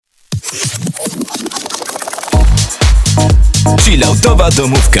Chilloutowa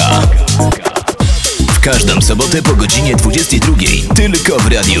domówka. W każdą sobotę po godzinie 22. Tylko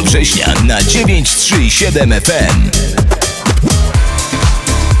w Radiu Września na 937 FM.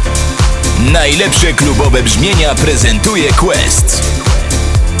 Najlepsze klubowe brzmienia prezentuje Quest.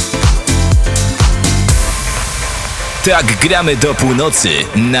 Tak gramy do północy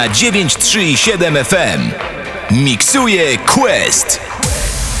na 937 FM. Miksuje Quest.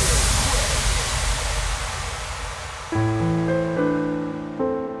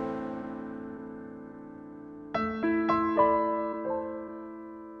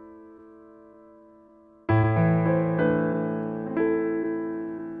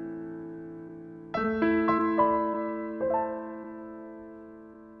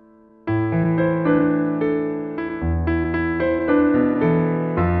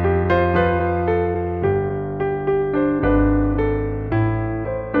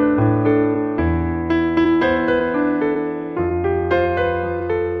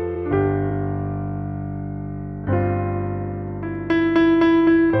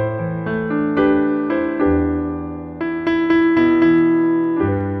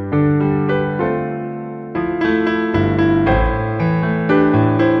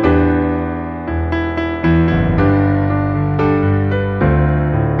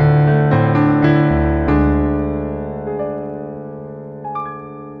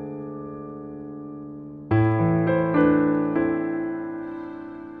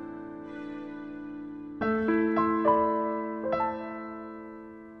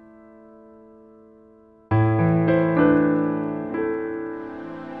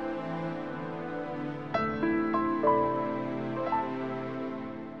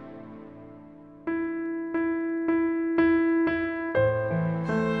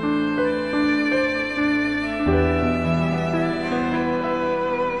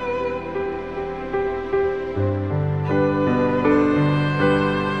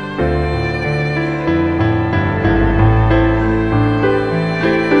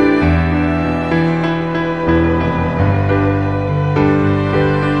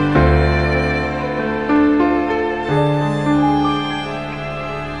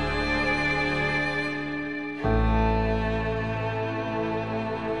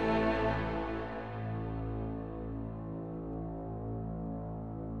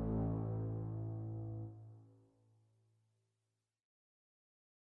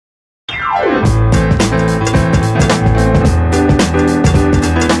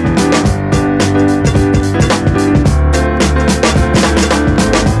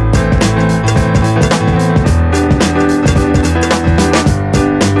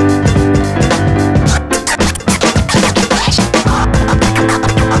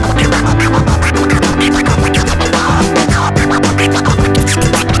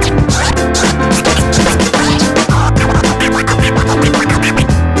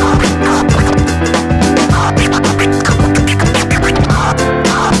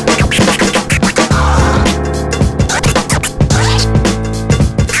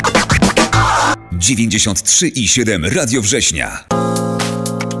 Dziewięćdziesiąt trzy i 7 Radio Września.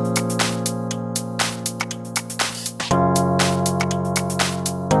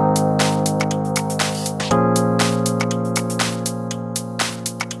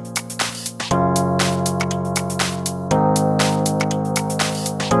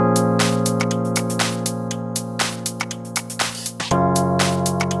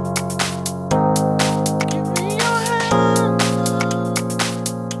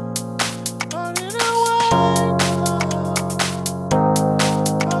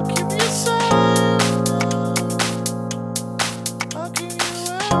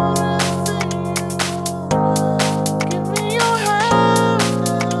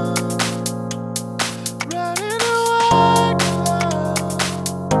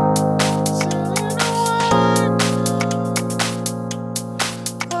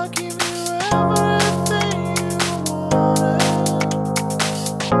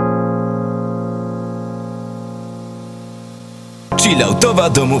 Chilloutowa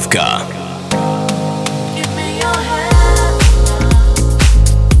domówka.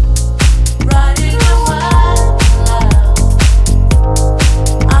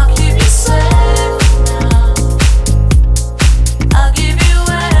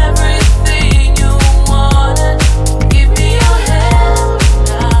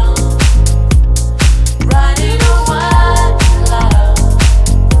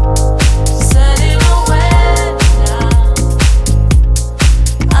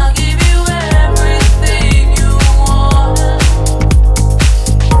 I'll give you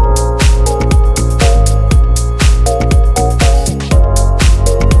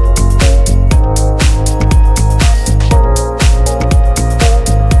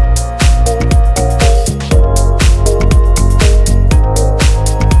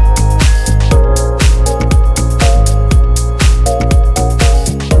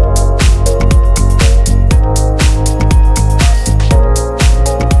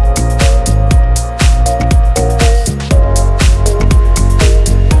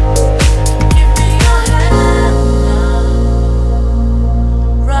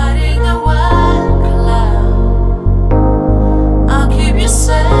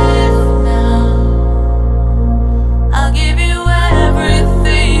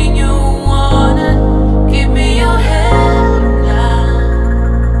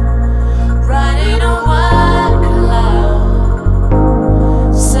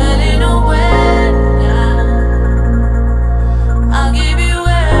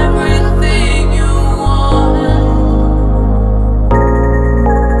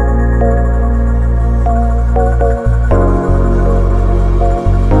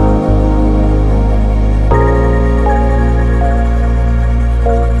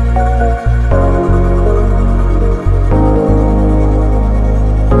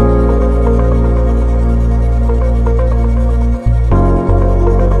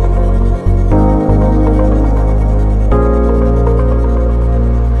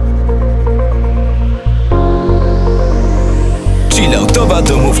Nowa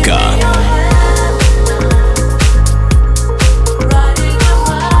domówka.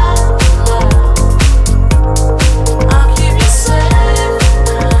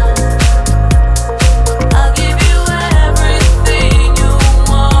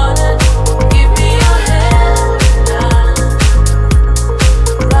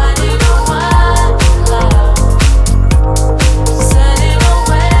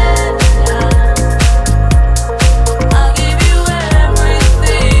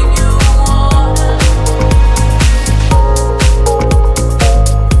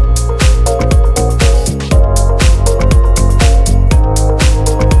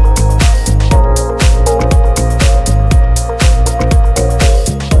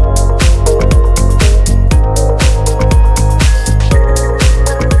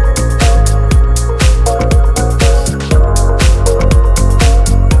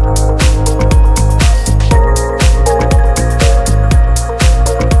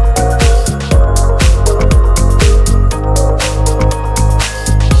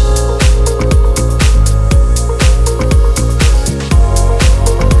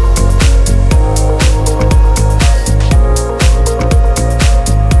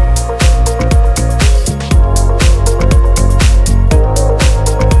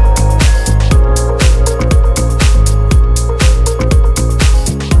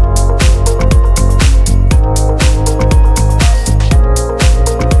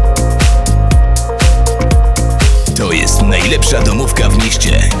 Najlepsza domówka w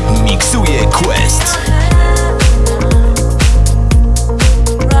mieście. Miksuje Quest.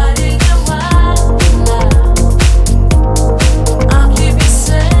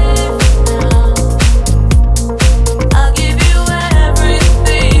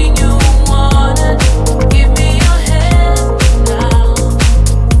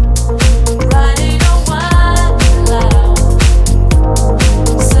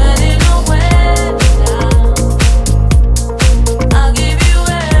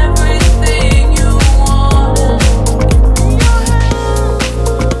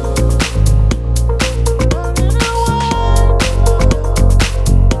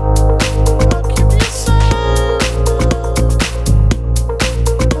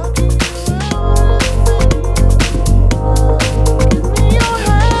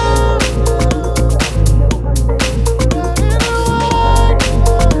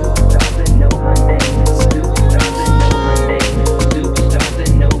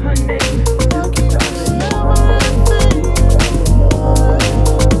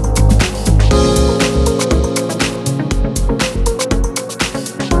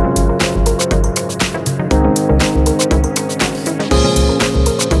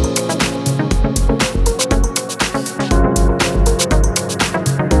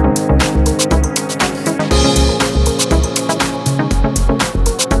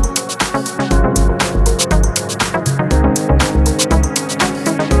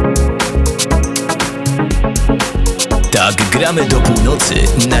 Tak gramy do północy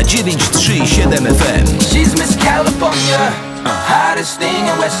na 937 FM. She's Miss California, hottest thing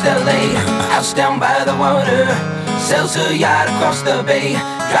in West LA. House down by the water, sells her yacht across the bay.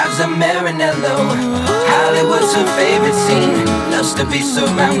 Drives a Maranello, Hollywood's her favorite scene. Loves to be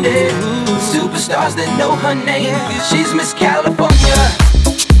surrounded with superstars that know her name. She's Miss California.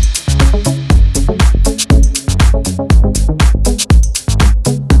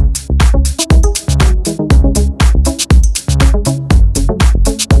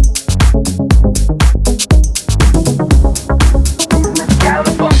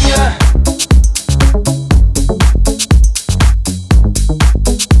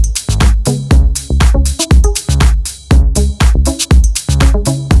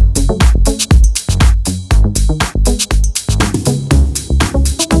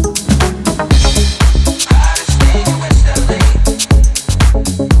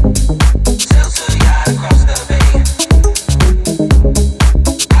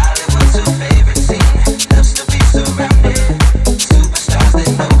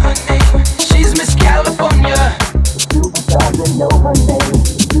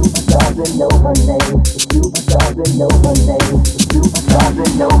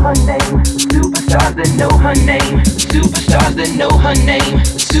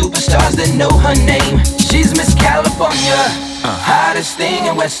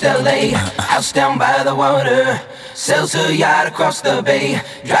 West LA, house down by the water, sells her yacht across the bay,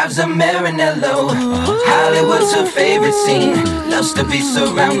 drives a Maranello, Hollywood's her favorite scene, loves to be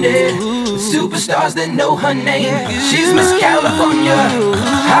surrounded with superstars that know her name. She's Miss California,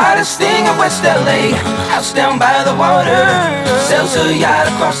 hottest thing in West LA, house down by the water, sells her yacht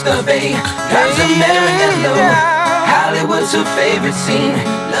across the bay, drives a Maranello, Hollywood's her favorite scene.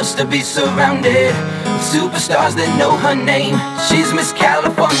 Loves to be surrounded with superstars that know her name. She's Miss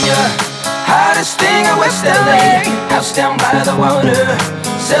California, hottest thing in West LA. House down by the water,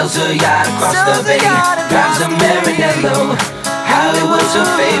 sells her yacht across the bay, drives a Maranello. Hollywood's her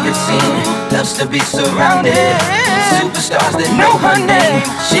favorite scene. Loves to be surrounded with superstars that know her name.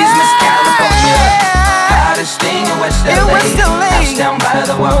 She's Miss California, hottest thing in West LA. House down by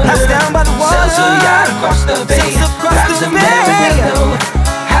the water, sells her yacht across the bay, drives a Maranello.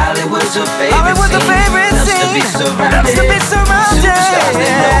 Hollywood's her favorite scene. Loves to be surrounded with superstars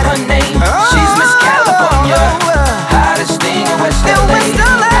that know her name. She's Miss California, hottest thing in West LA.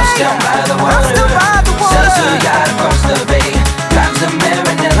 House down by the water, sells her yacht across the bay, drives a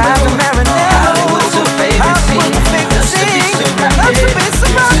Maranello. Hollywood's her favorite scene. Loves to be surrounded with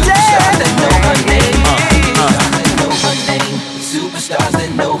superstars that know her name. Superstars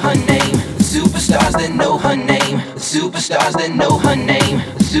that know her name. Superstars that know her name. Superstars that know her name.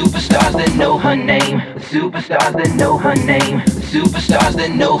 Superstars that know her name. Superstars that know her name. Superstars that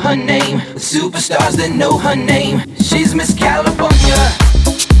know her name. Superstars that know her name. She's Miss California.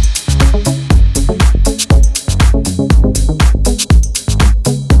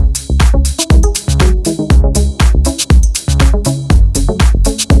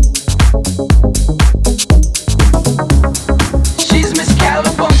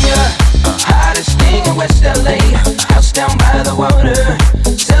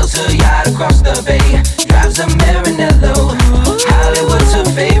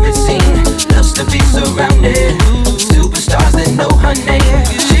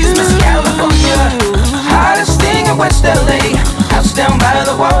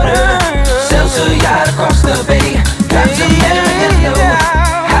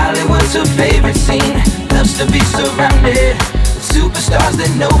 Superstars that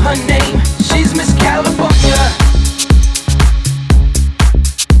know her name. She's Miss California.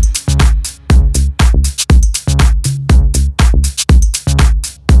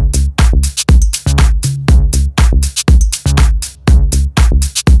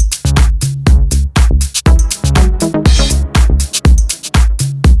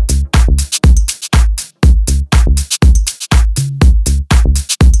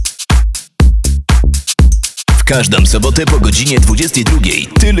 Każdą sobotę po godzinie 22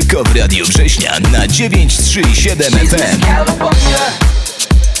 tylko w Radiu Września na 937 FM.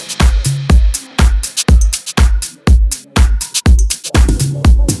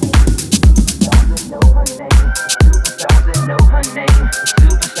 Superstars that know her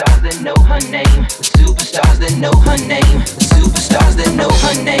name. Superstars that know her name. Superstars that know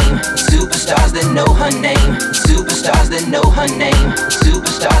her name. Superstars that know her name.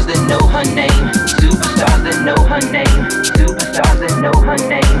 Superstars that know her name. Superstars that know her name. Superstars that know her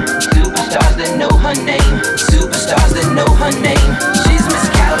name. Superstars that know her name. Superstars that know her name. She's Miss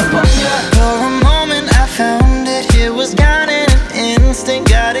California. For a moment I found it. It was gone in an instant.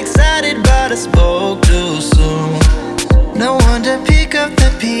 Got excited but I spoke too soon. No one to pick up the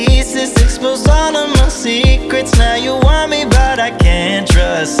pieces, expose all of my secrets. Now you want me, but I can't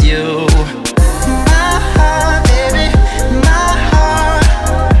trust you. My heart, baby, my heart,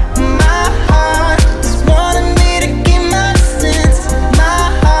 my heart just wanted me to keep my distance.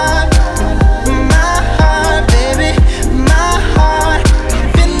 My heart, baby, my heart.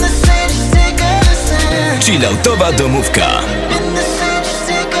 Been the same, just take a listen. Chilloutowa domówka. Been the same, just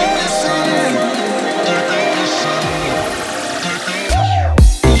take a listen.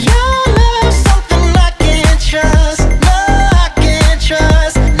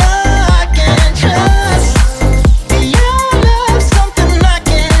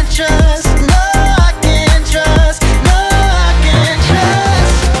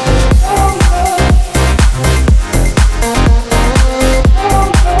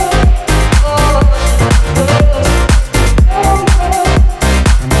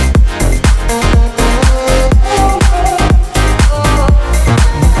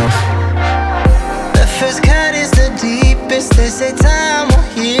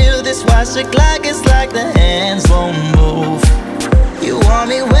 The clock is like the hands won't move. You want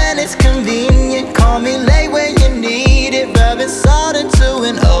me when it's convenient, call me late when you need it, rubbing salt into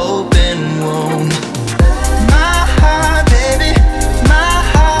an open wound. My heart, baby, my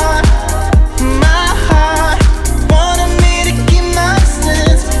heart, my heart wanted me to keep my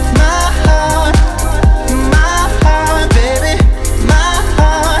distance. My heart, baby, my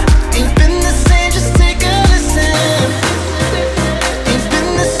heart ain't been the same, just take a listen. Ain't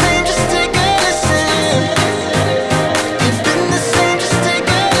been the same, just take a listen. Ain't been the same, just take a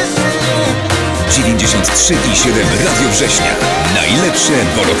listen. 93,7 Radio Września. Najlepsze,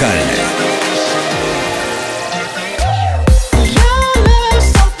 bo lokalne.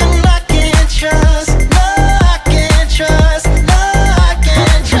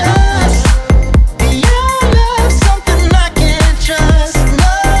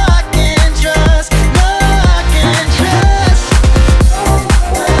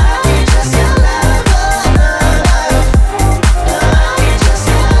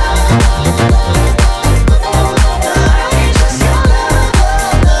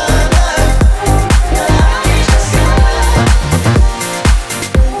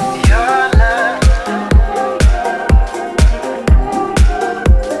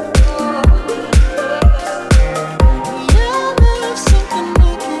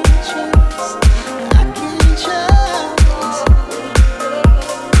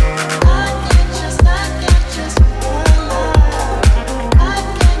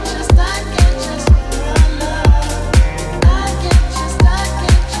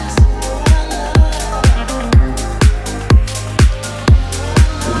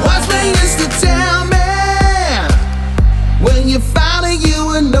 tell me when you finally you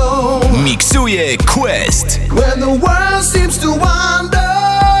will know. Miksuje Quest. When the world seems to wander,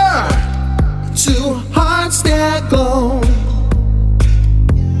 two hearts that glow.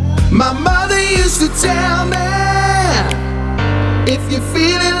 My mother used to tell me, if you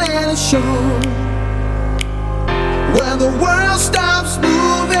feel it, let it show. When the world stops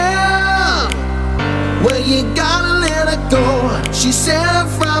moving, well, you gotta let it go. She said it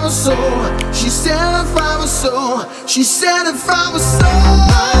from her soul. She said it from her soul. She said it from her soul.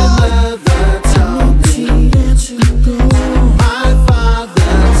 My mother told me to go. My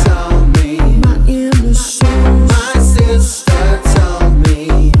father told me. My inner soul. My sister told me.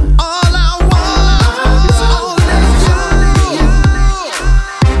 All I want is only you.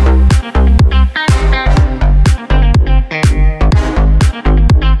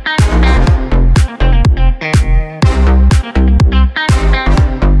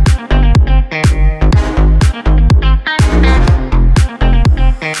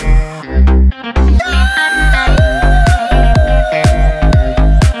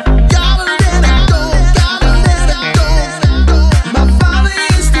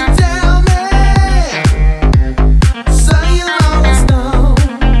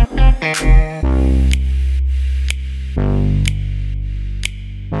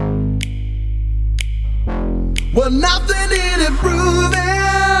 Well, nothing in it proving.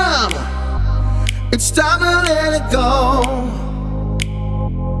 It's time to let it go.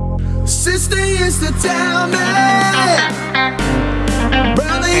 Sister used to tell me,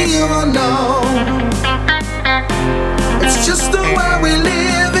 brother, you will know. It's just the way we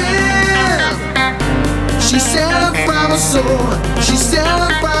live in. She said it from her soul. She said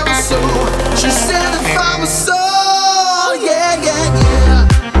it from her soul. She said it from her soul. Yeah, yeah, yeah.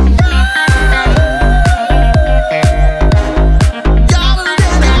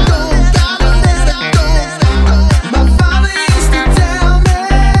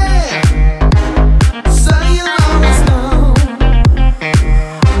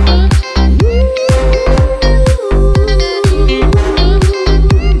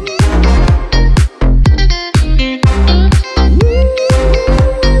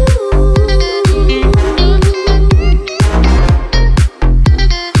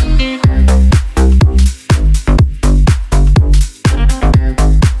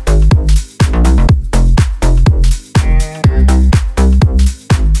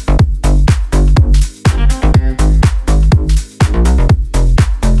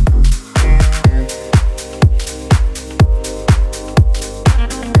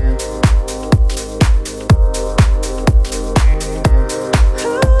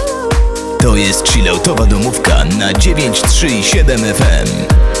 To jest Chilloutowa domówka na 937 FM.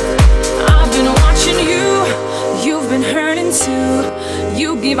 I've been watching you, you've been hurting too.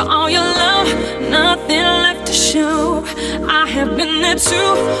 You give all your love, nothing left to show. I have been there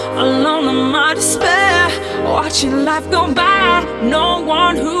too, alone in my despair, watching life go by, no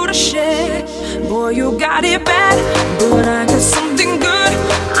one who to share. Boy, you got it bad, but I got something good.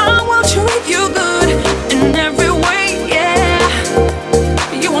 I will treat you good in every way, yeah.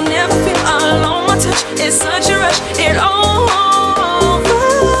 You will never feel alone, my touch is such a rush, it overflows.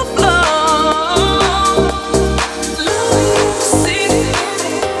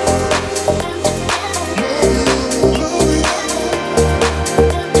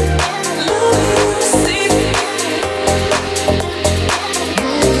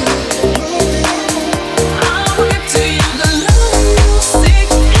 Love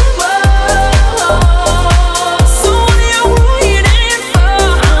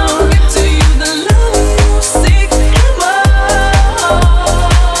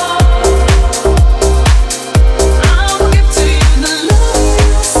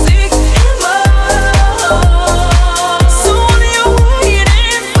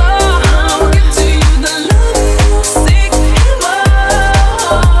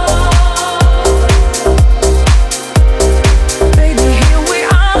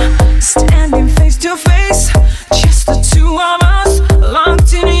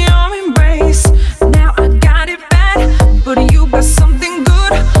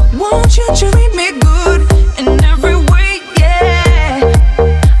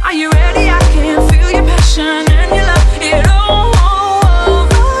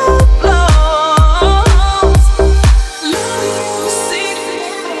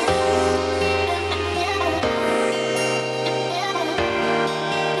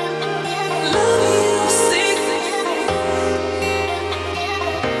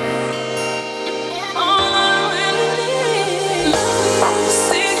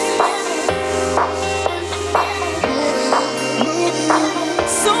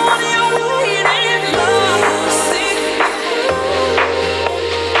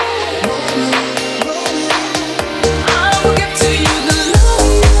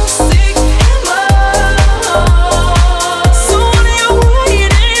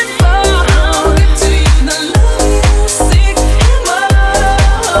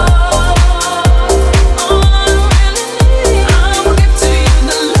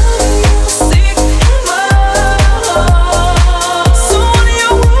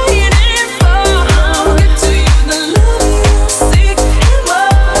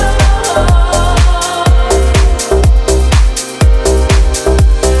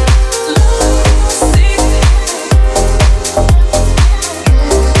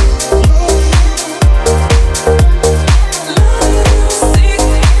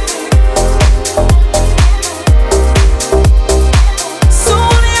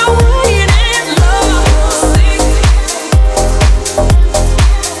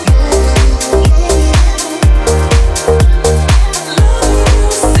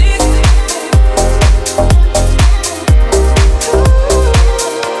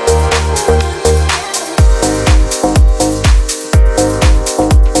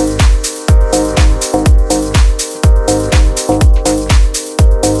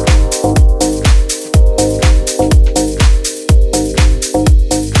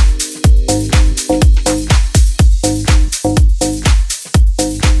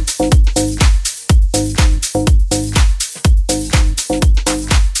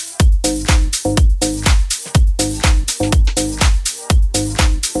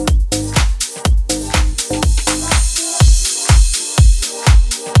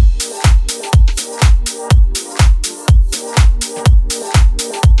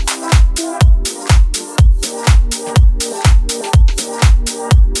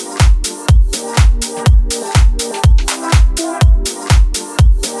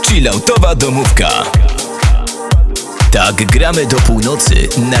Chilloutowa domówka. Tak gramy do północy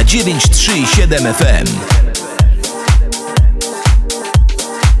na 937 FM.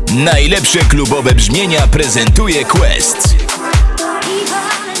 Najlepsze klubowe brzmienia prezentuje Quest.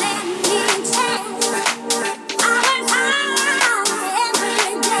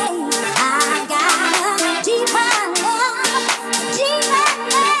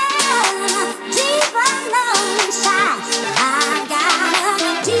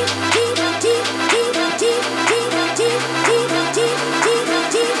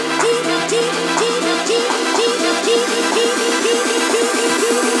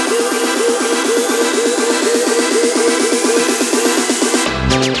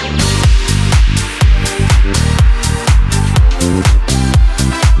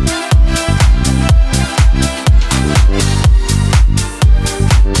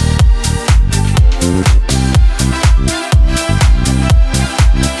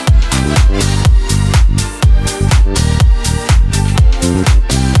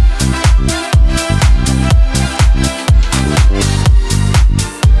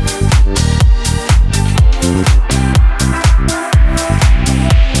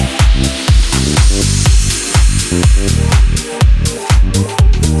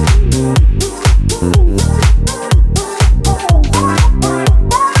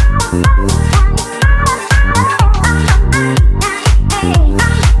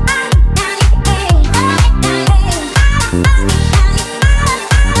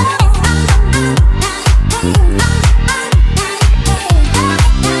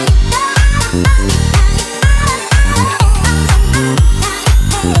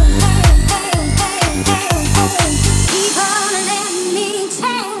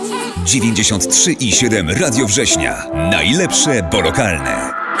 Dziewięćdziesiąt 3,7 Radio Września. Najlepsze, bo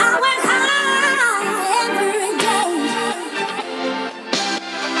lokalne.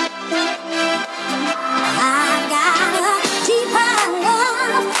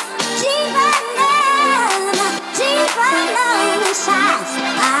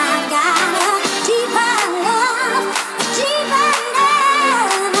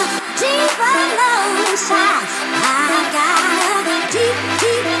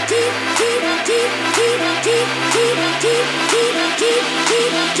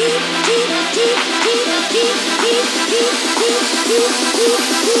 Deep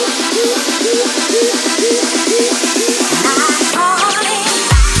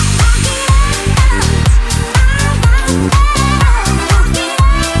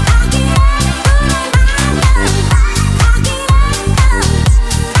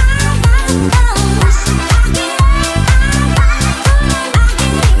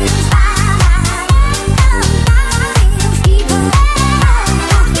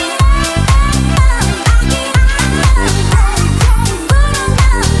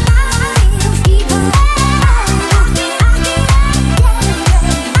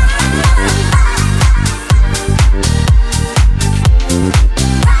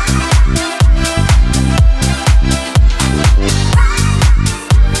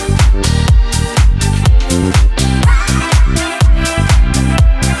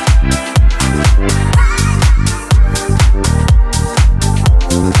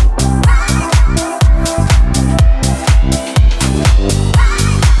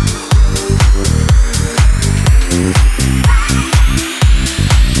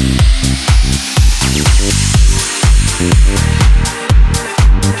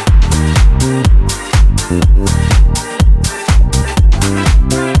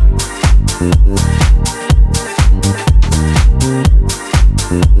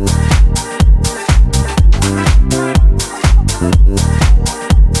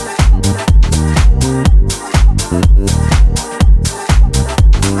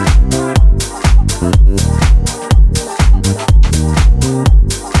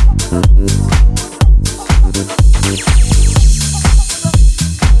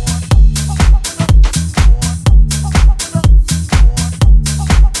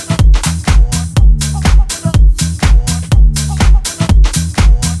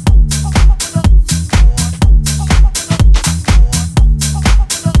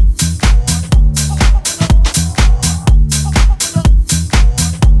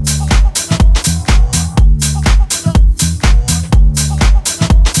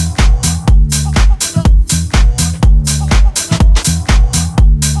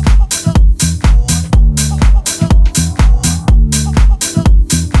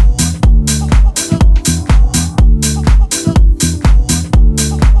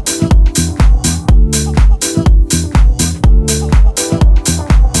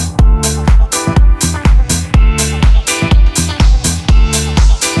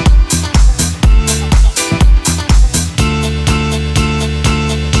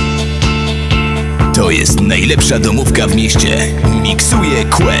jest najlepsza domówka w mieście. Miksuje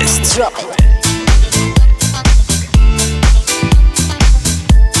Quest.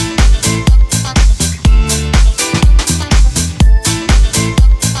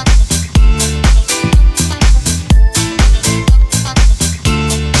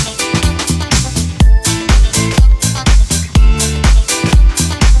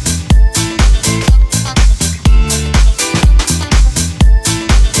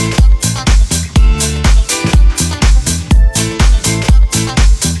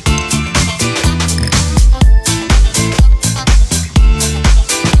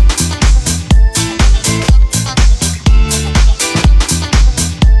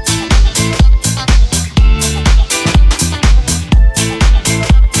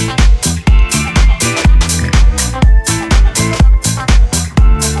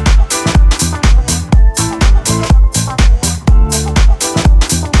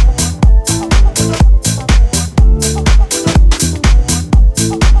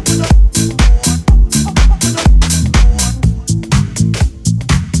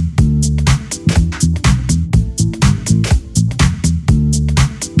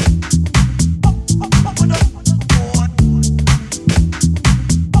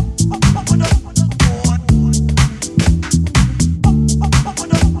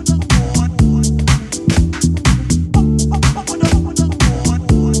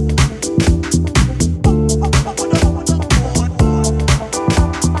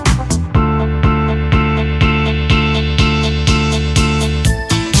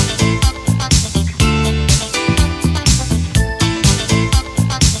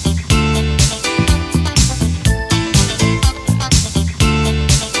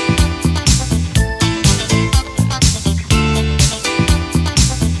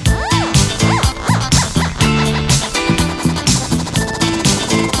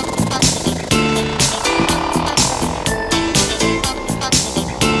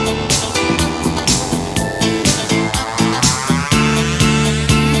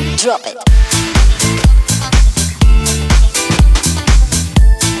 Drop it.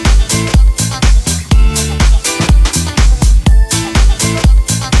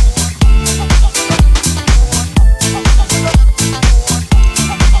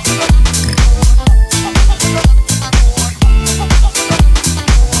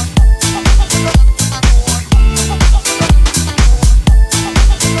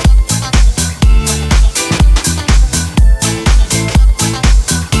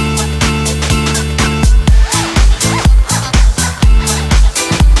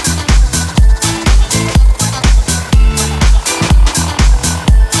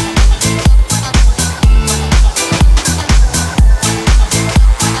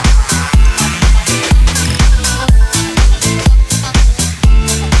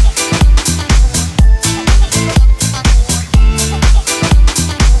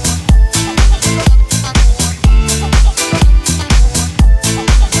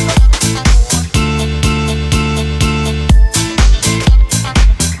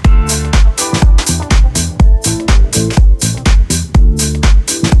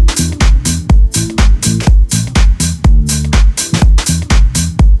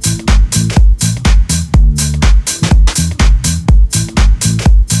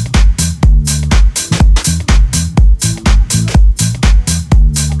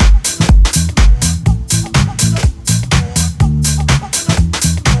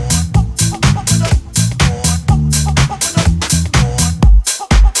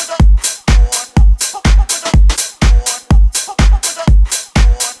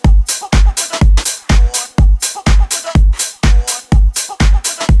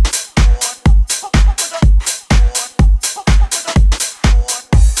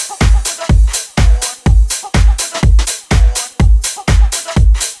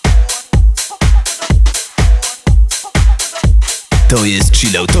 To jest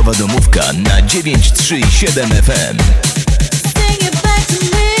Chilloutowa domówka na 937 FM.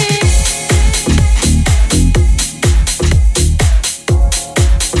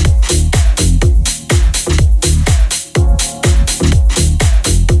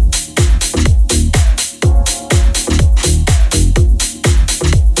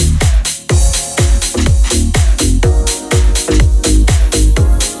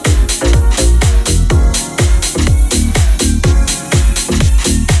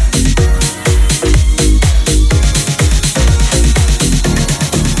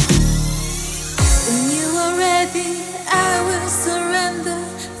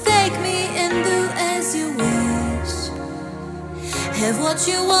 What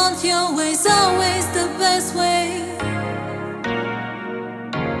you want, your way's always the best way.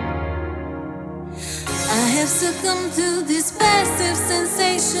 have succumbed to this passive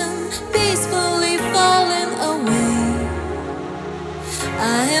sensation, peacefully falling away.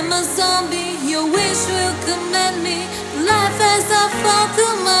 I am a zombie, your wish will command me. Life as I fall to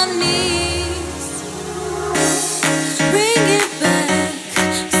my knees. Bring it back,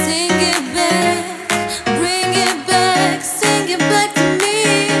 sing it back. Bring it back, sing it back to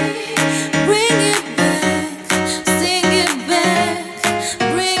me. Bring it back, sing it back.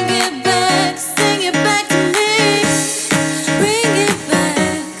 Bring it back, sing it back to me. Bring it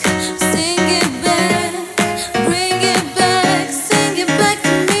back, sing it back. Bring it back, sing it back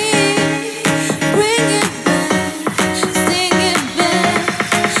to me. Bring it back, sing it back.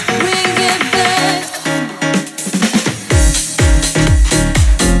 Bring it back. Sing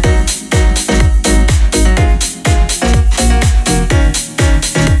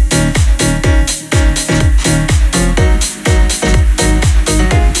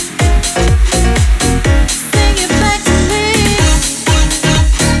it back to me. Sing it back to me.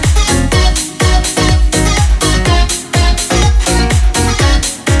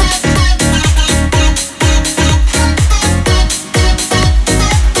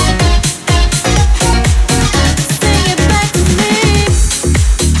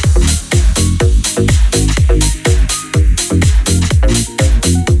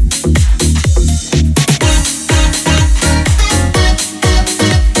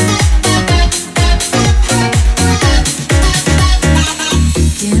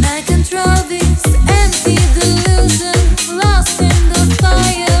 Can I control this empty delusion, lost in the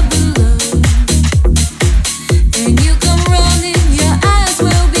fire below? And you come running, your eyes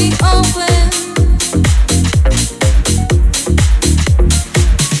will be open.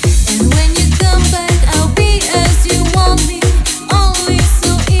 And when you come back, I'll be as you want me, only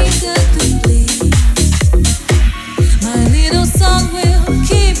so eager to please. My little song will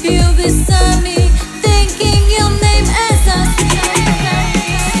keep you beside me, thinking your name as I sing.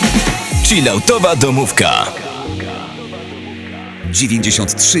 Chilloutowa domówka.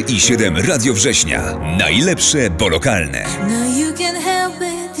 93,7 Radio Września. Najlepsze, bo lokalne. Now you can help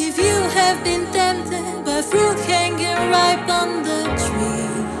it if you have been tempted by fruit hanging ripe on the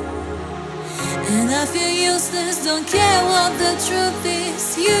tree. And I feel useless, don't care what the truth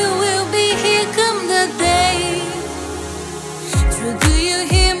is. You will be here come the day. True, do you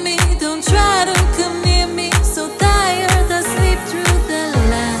hear me? Don't try to come near me. So tired, I sleep through the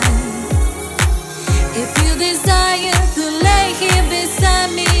light. If you desire to lay here beside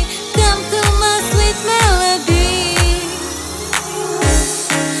me, come to my sweet melody.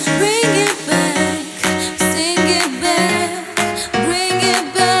 Bring it back, sing it back. Bring it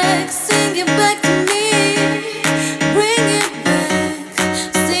back, sing it back to me. Bring it back,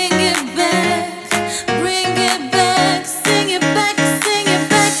 sing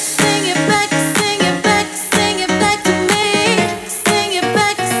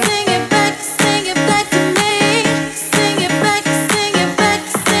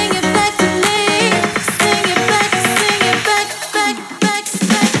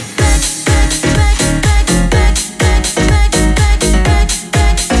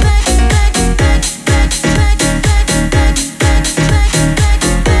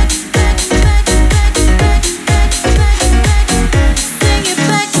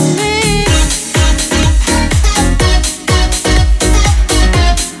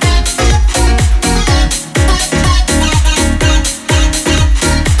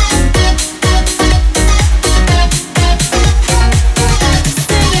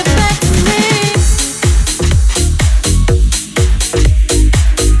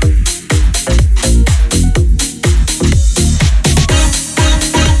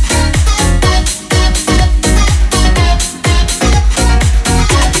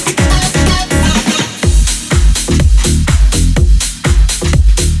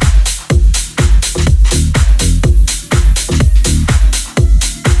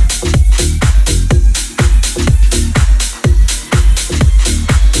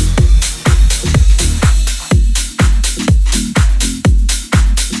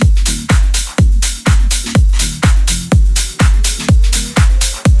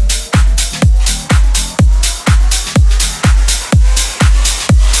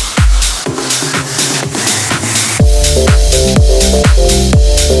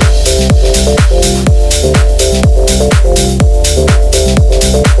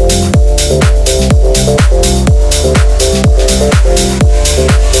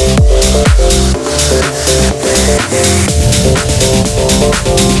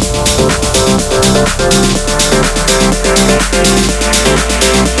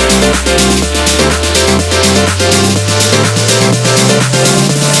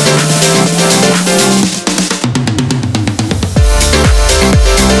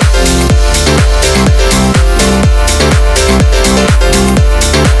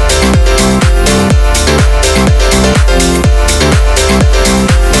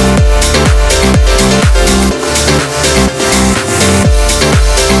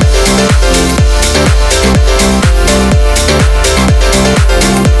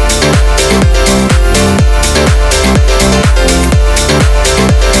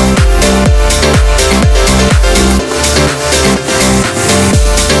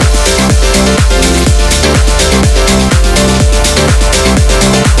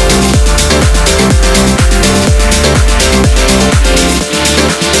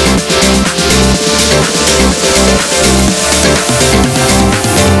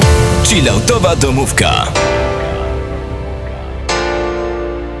Domówka.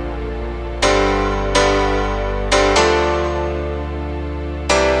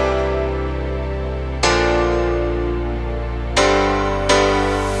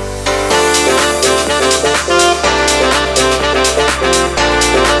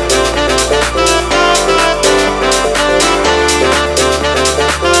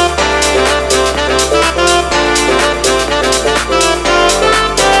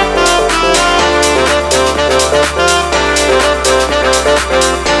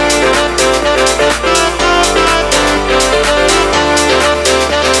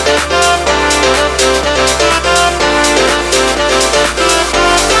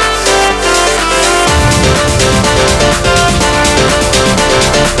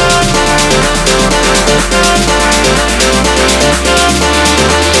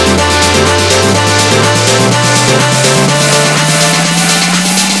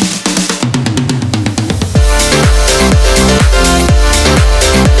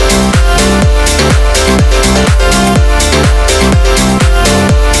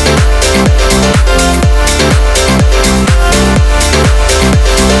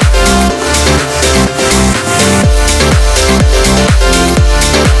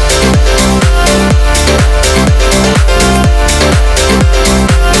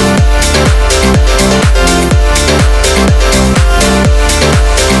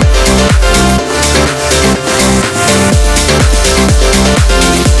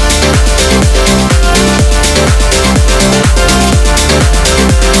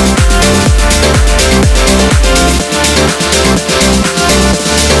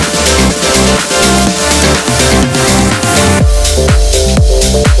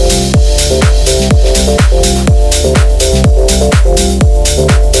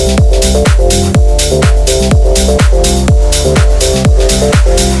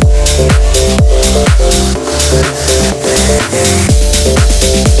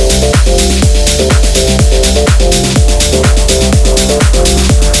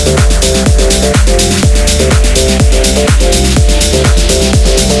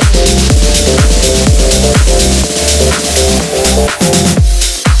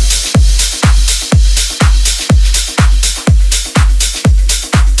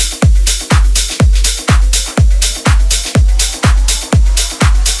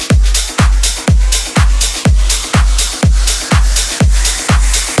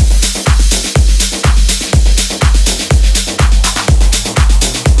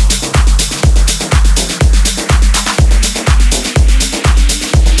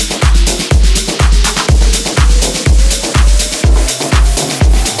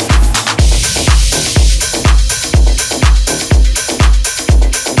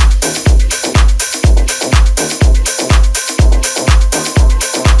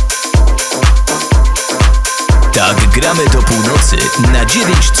 Gramy do północy na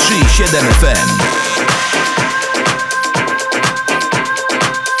 937 FM.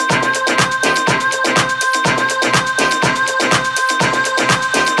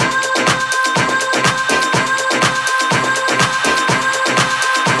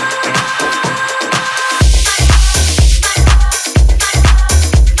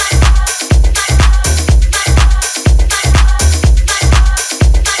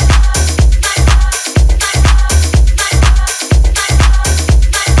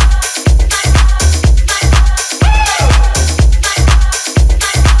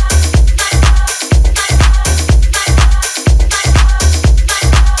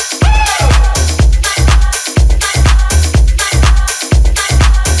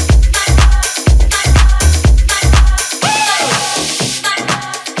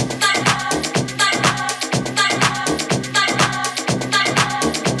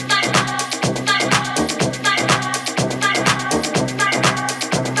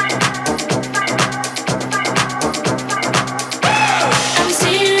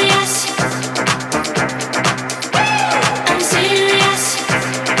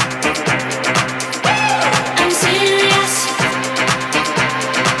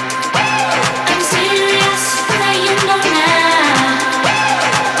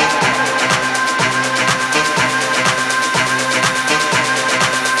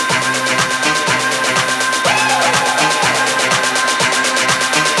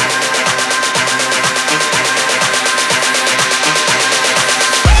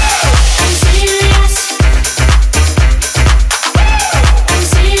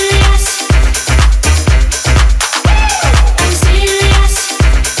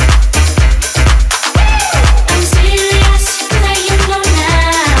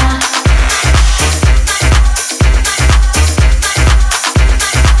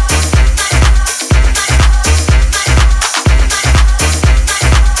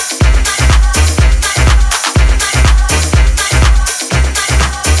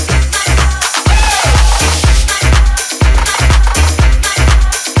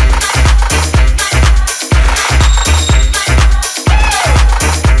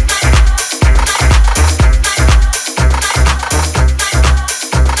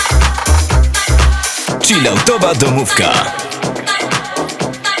 Chilloutowa domówka.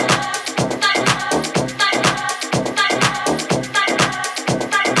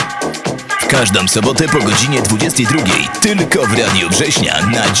 W każdą sobotę po godzinie 22. Tylko w Radiu Września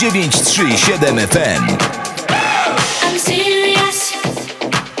na 937 FM. I'm serious.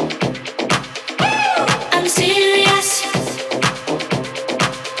 I'm serious.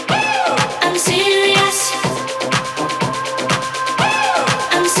 I'm serious.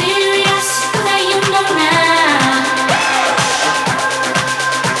 I'm serious. Let you know now.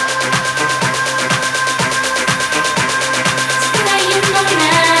 Let you know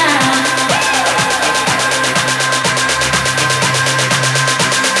now.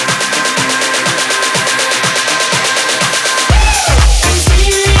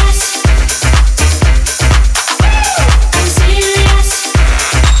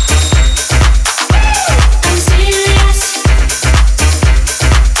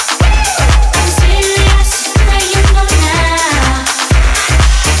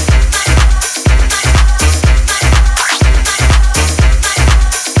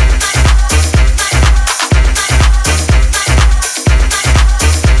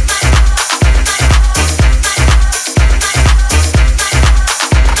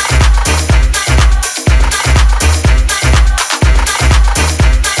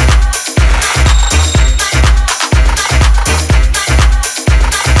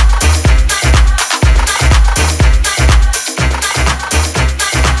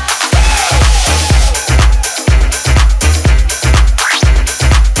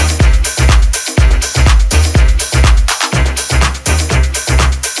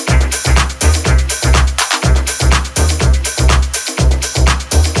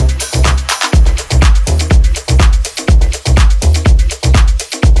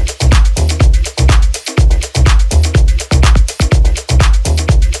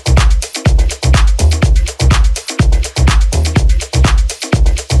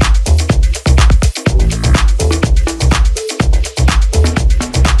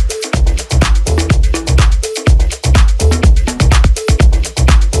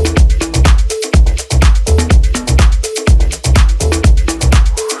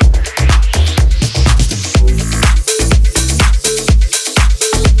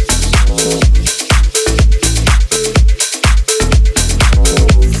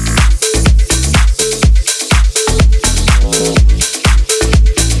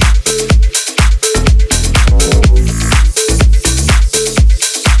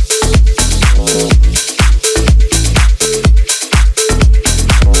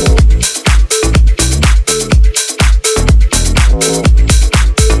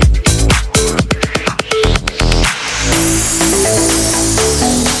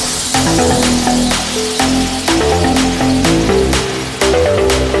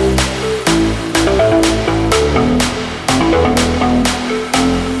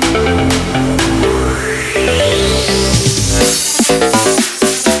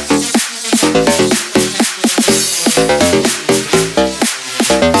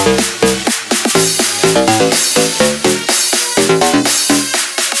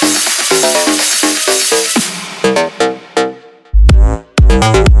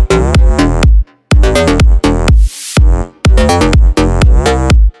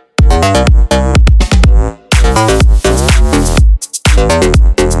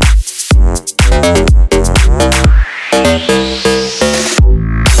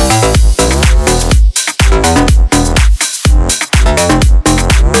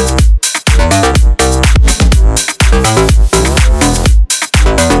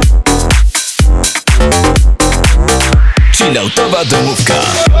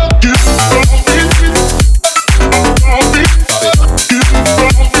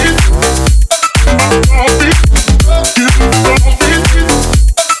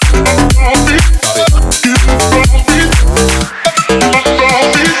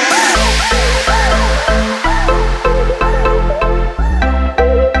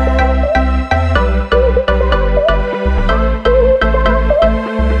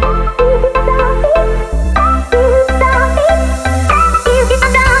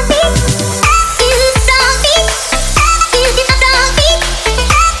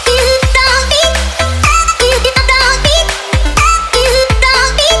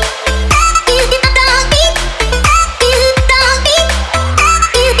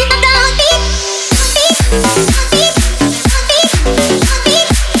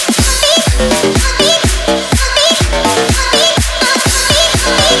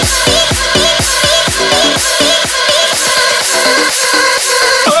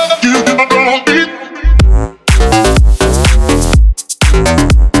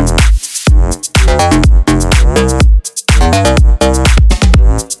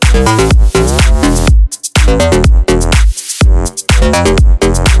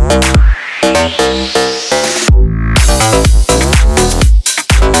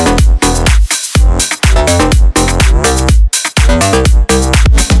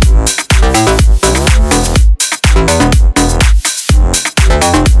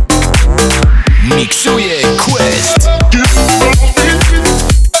 miksuje Quest.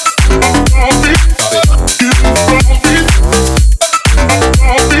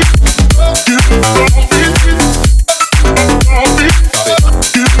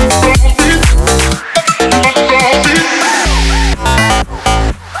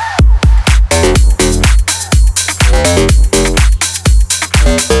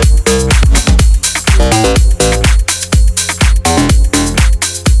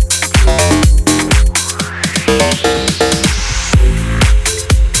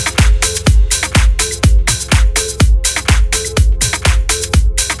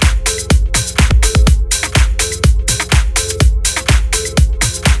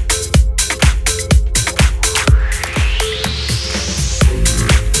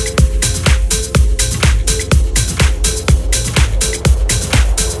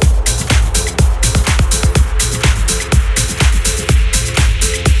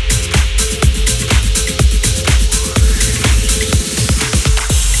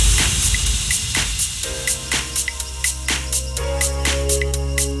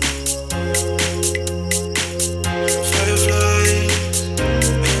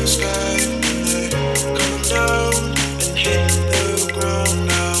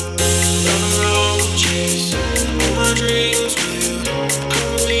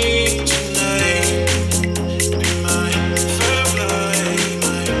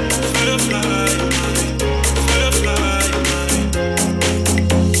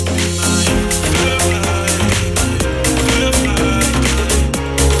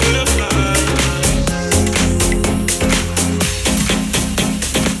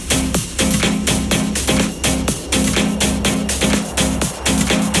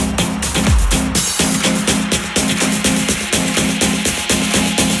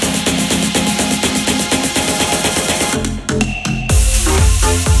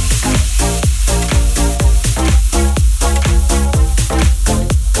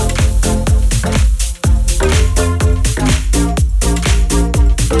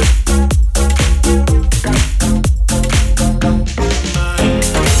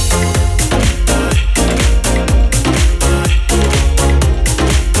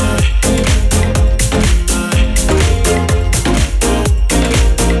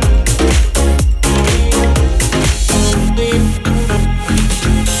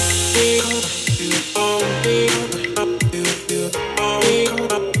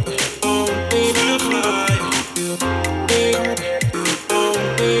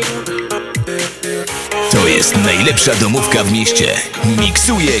 To jest najlepsza domówka w mieście.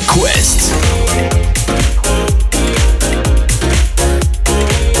 Miksuje Quest.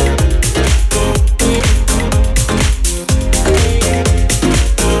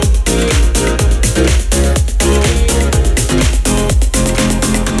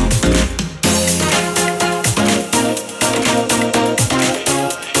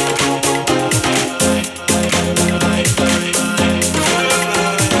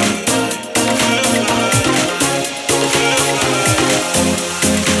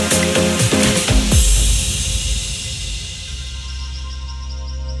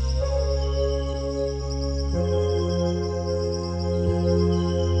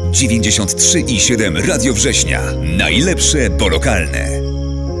 Dziewięćdziesiąt 93,7 Radio Września. Najlepsze, bo lokalne.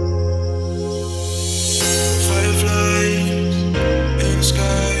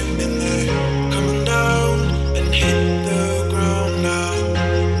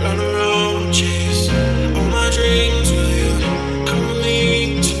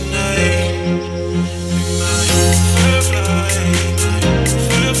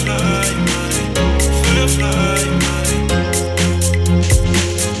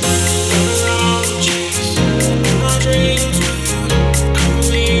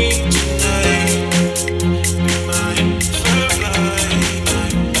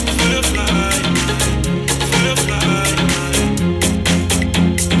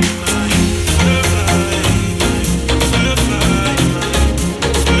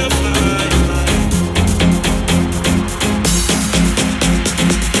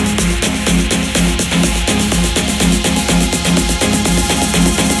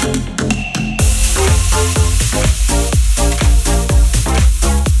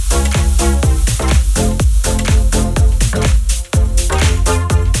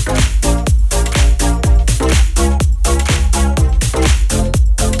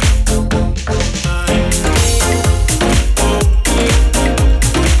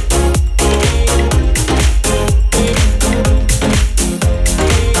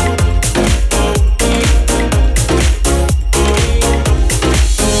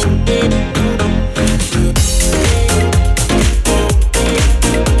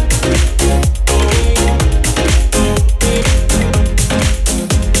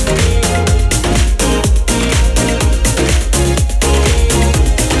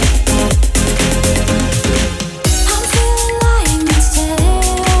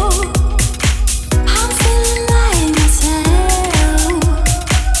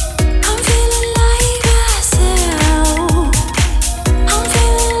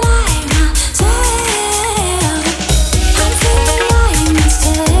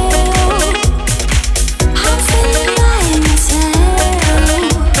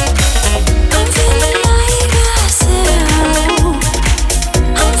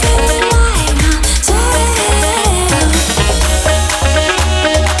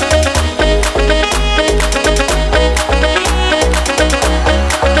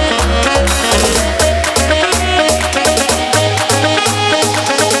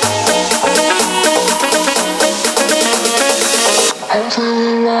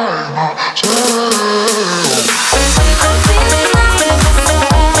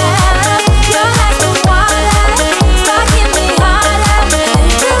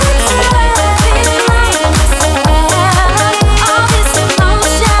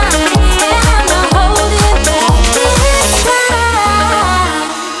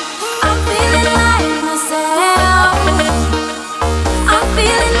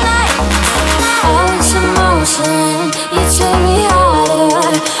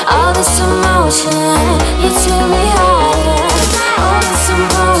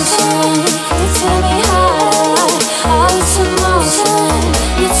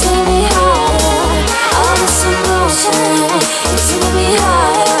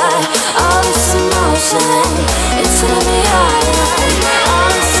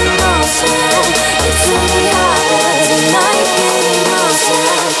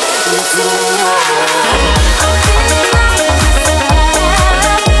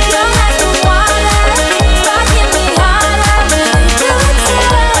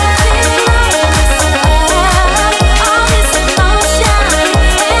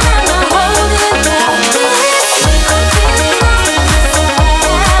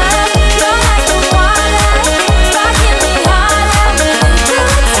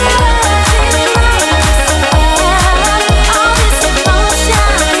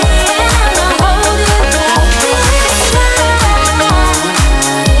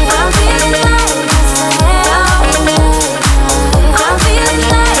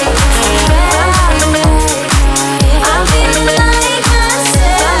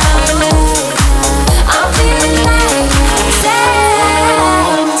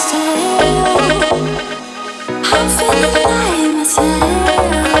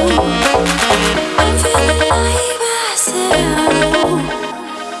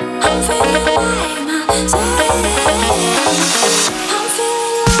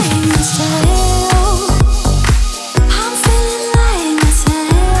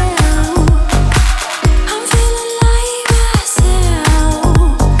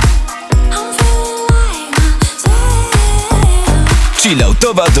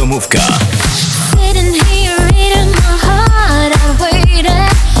 Chilloutowa domówka.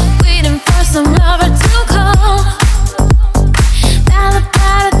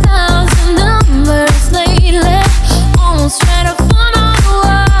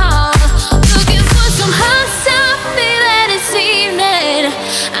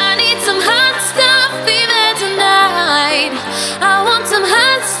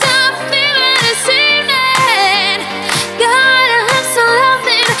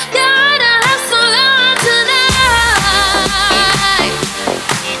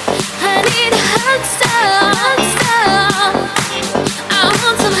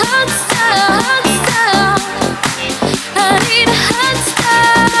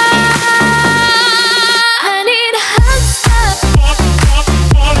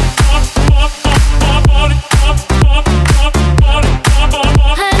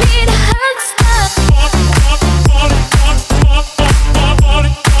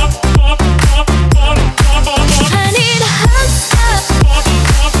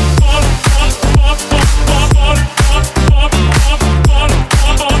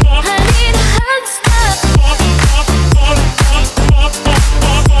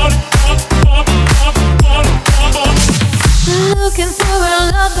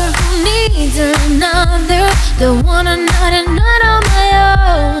 Don't wanna night and night on my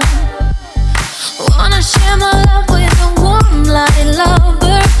own. Wanna share my love with a warm-blooded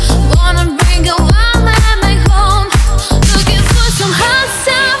lover. Wanna bring a wild man home. Looking for some hot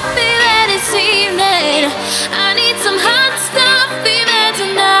stuff, baby, this evening. I need some hot stuff, baby,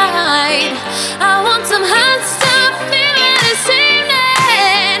 tonight. I want some hot stuff, baby, this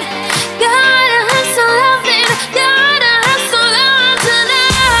evening. Gotta have some loving, gotta have some love tonight.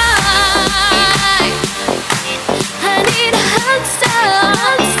 I need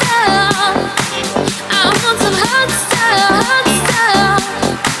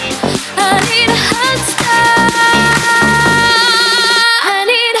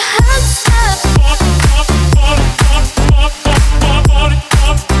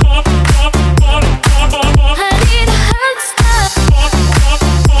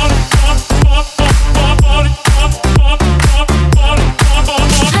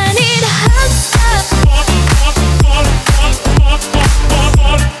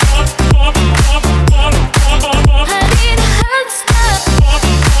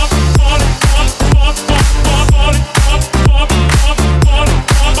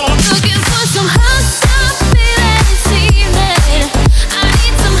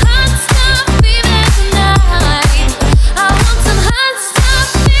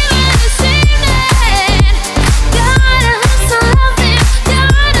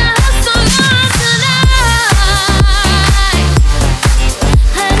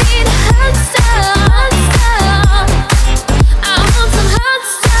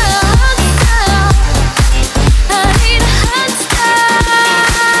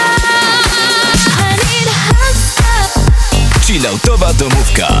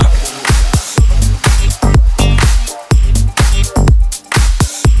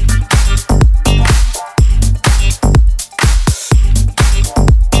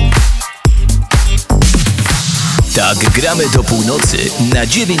Gramy do północy na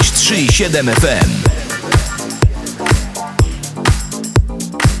 937 FM.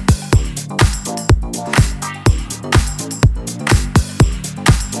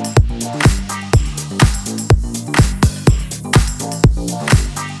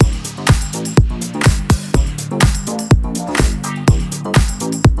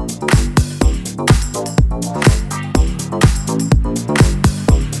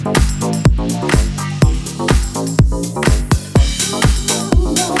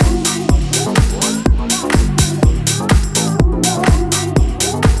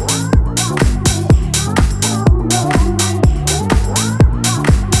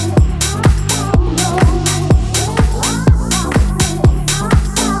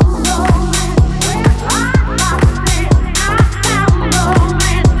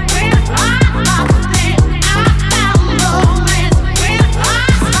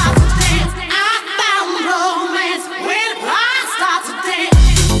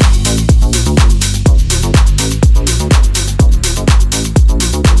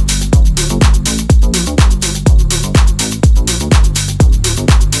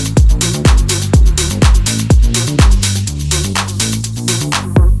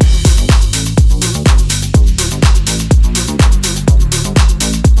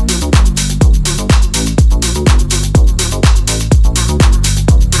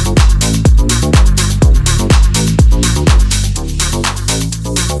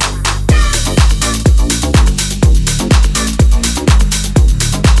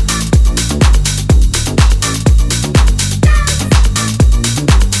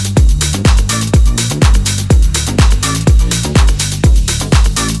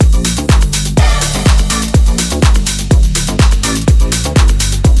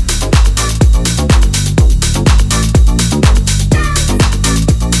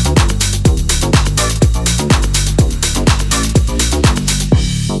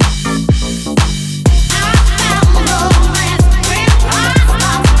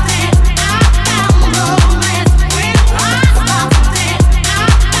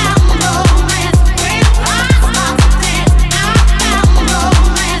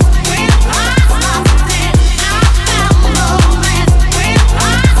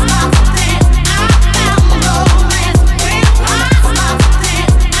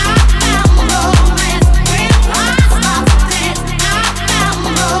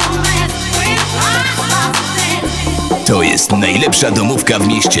 To jest najlepsza domówka w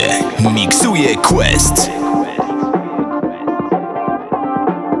mieście. Miksuje Quest.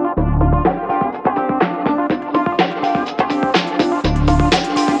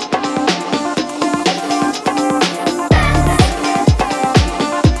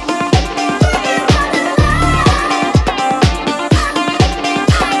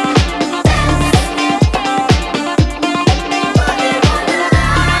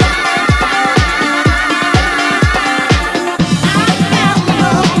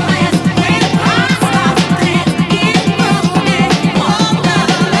 Stop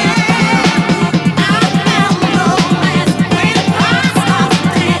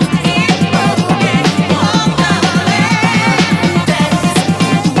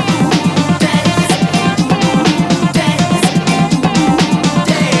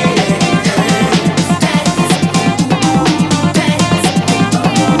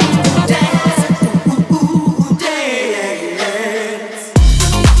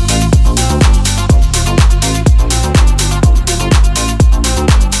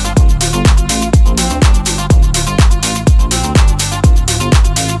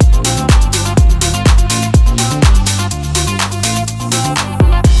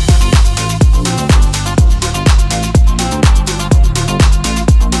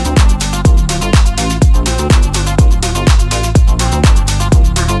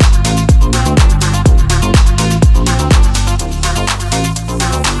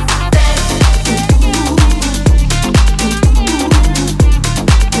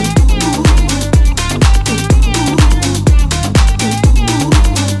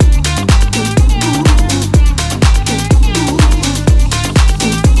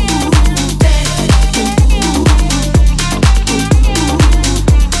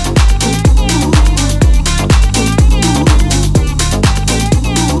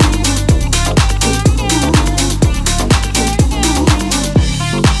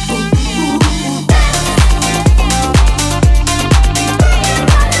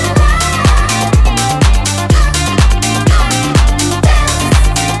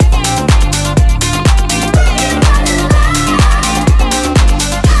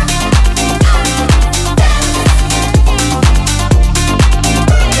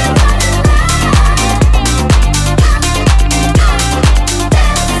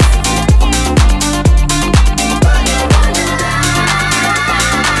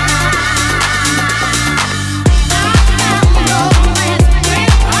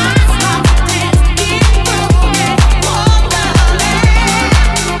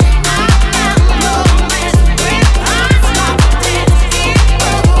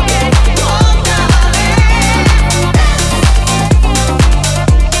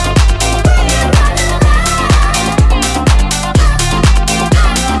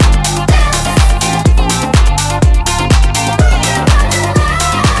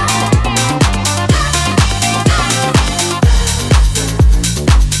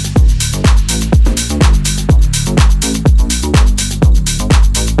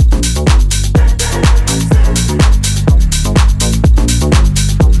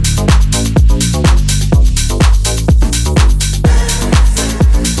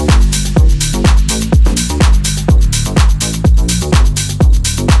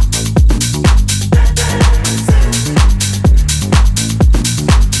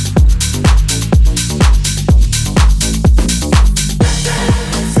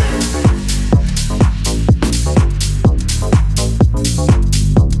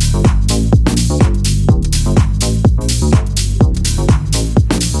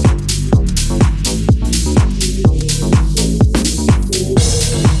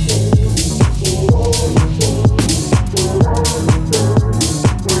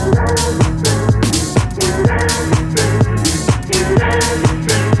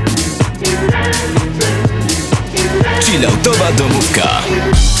Chilloutowa domówka.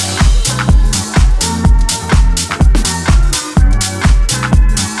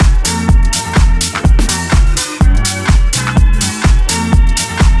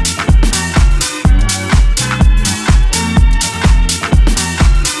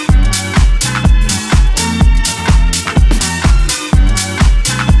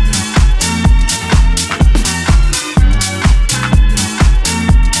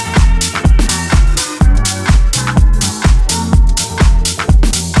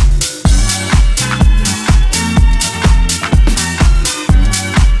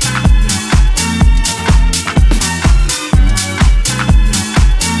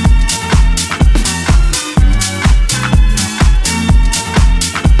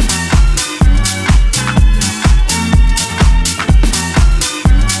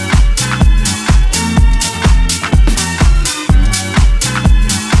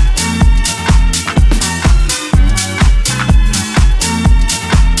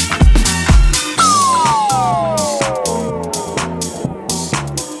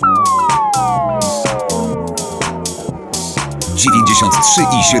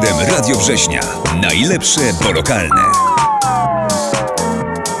 I 7 Radio Września. Najlepsze, bo lokalne.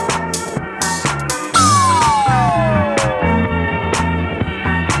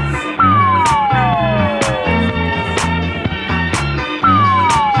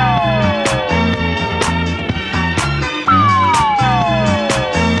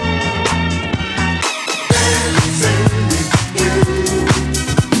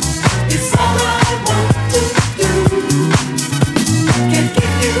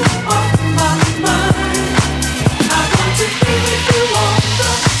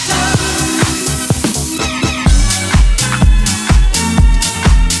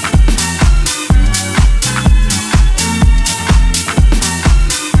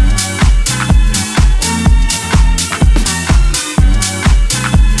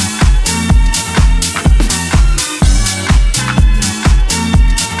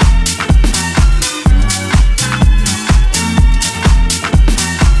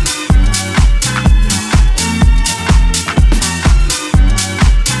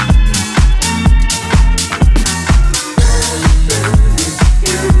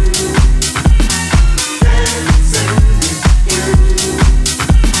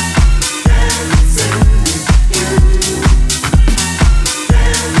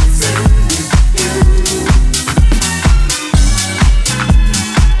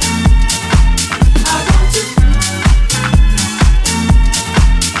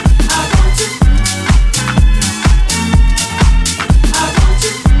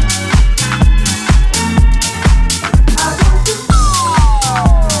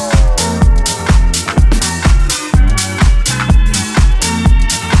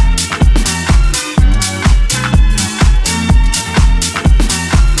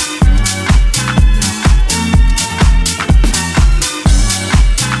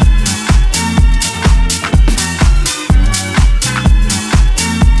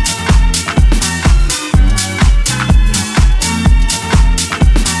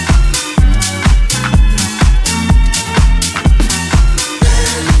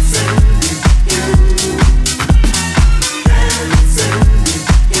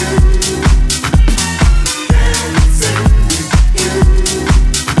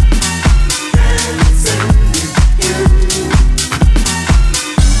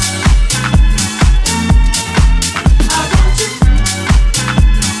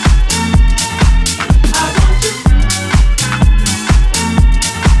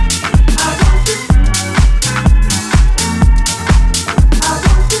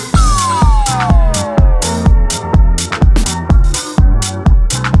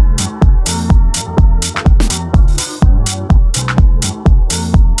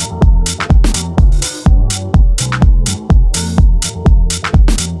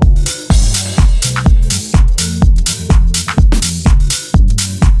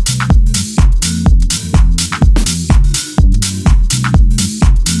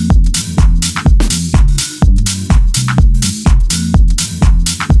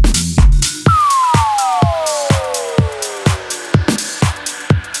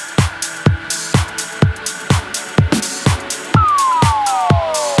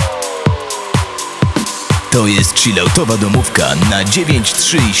 To jest Chilloutowa domówka na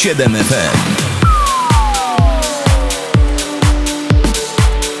 937 FM.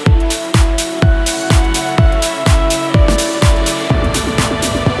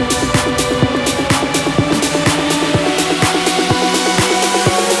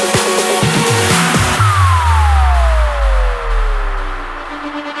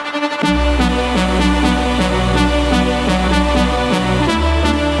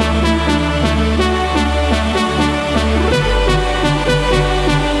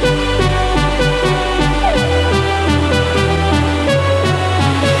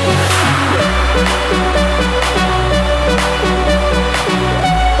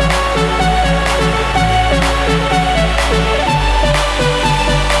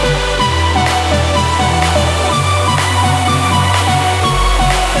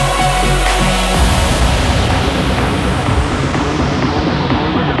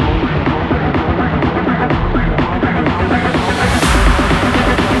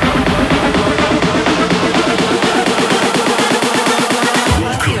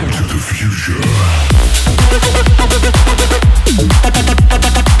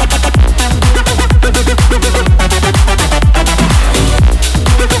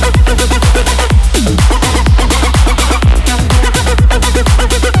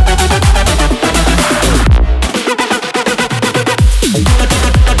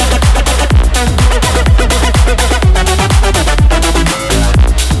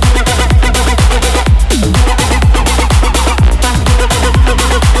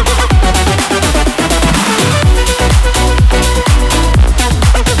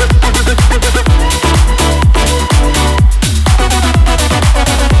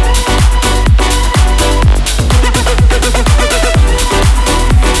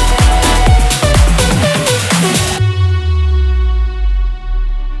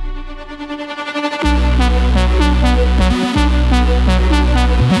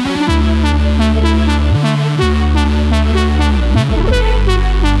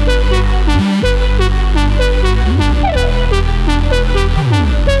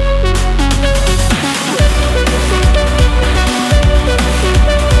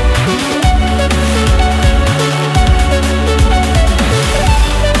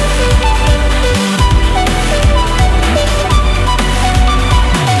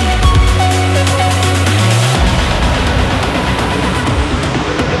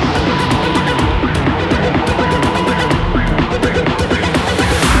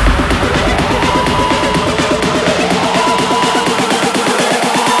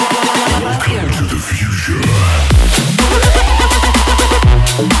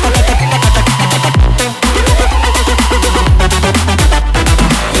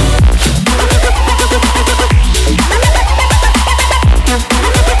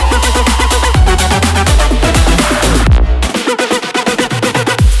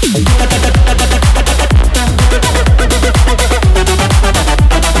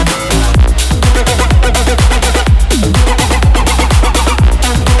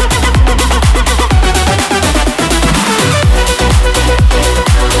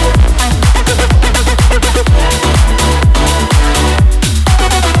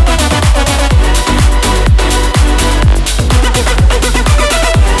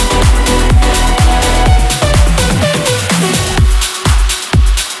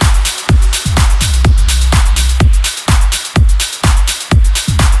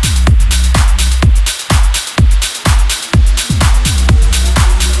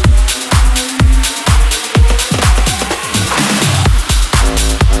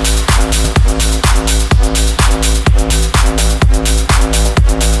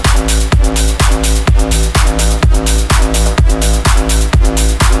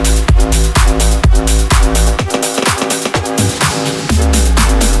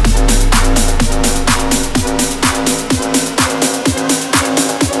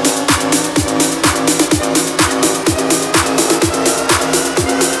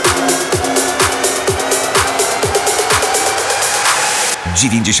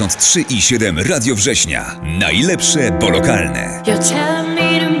 93,7 Radio Września. Najlepsze polokalne. You're telling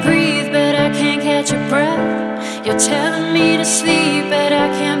me to breathe, but I can't catch a breath. You're telling me to sleep, but I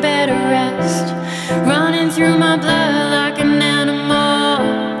can't bear to rest. Running through my blood like an animal,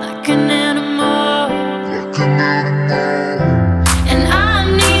 like an animal, like an animal. And I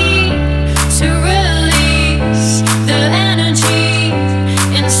need to release the energy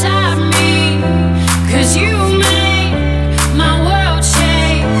inside me, 'cause you make my world shake.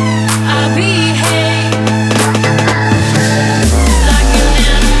 I behave like an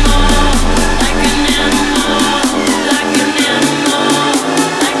animal, like an animal, like an animal,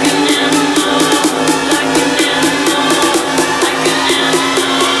 like an animal, like an animal, like an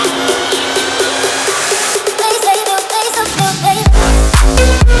animal.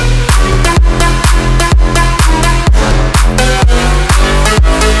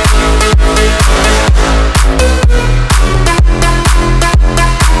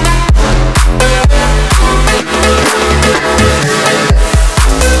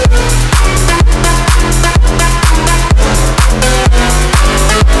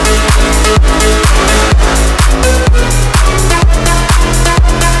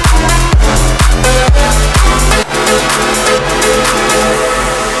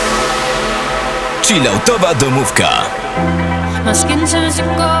 Chilloutowa domówka. My skin turns to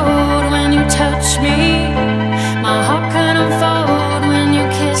gold when you touch me. My heart can unfold when you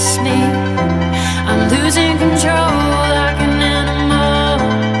kiss me. I'm losing control like an animal,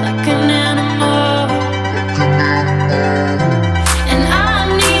 like an animal. And I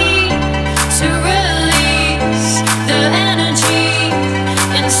need to release the energy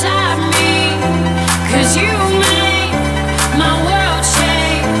inside me, 'cause you make my world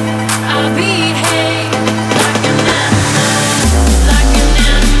shake. I behave like an animal, like an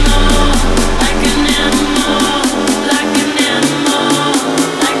animal, like an animal, like an animal.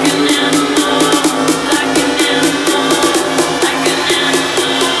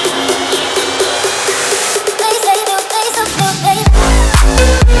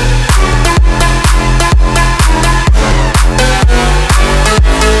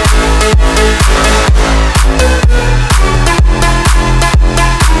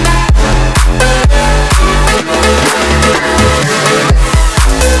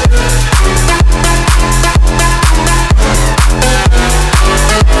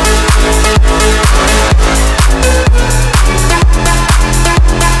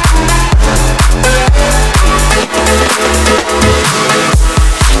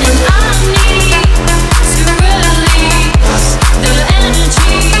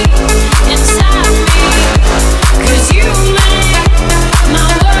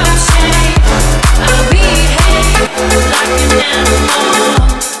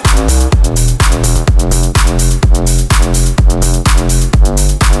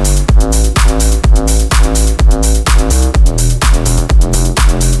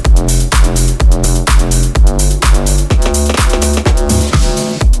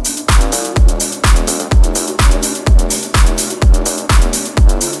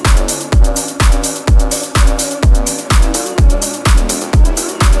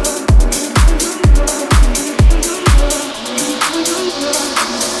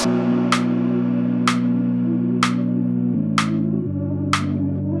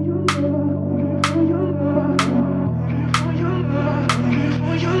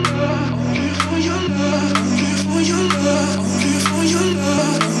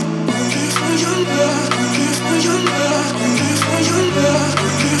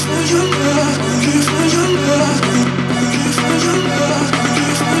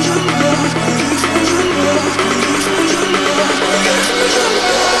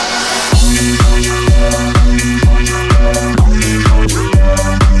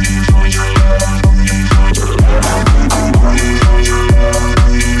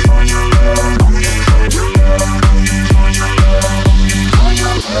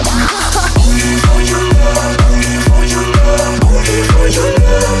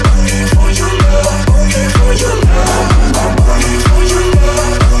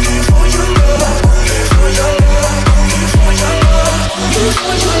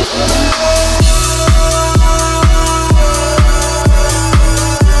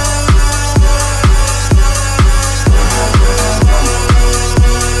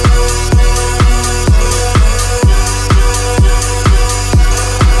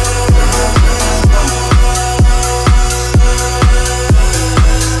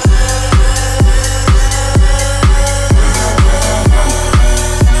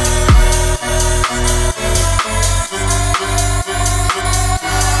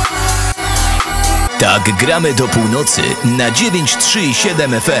 Tak gramy do północy na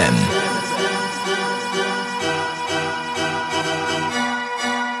 937 FM.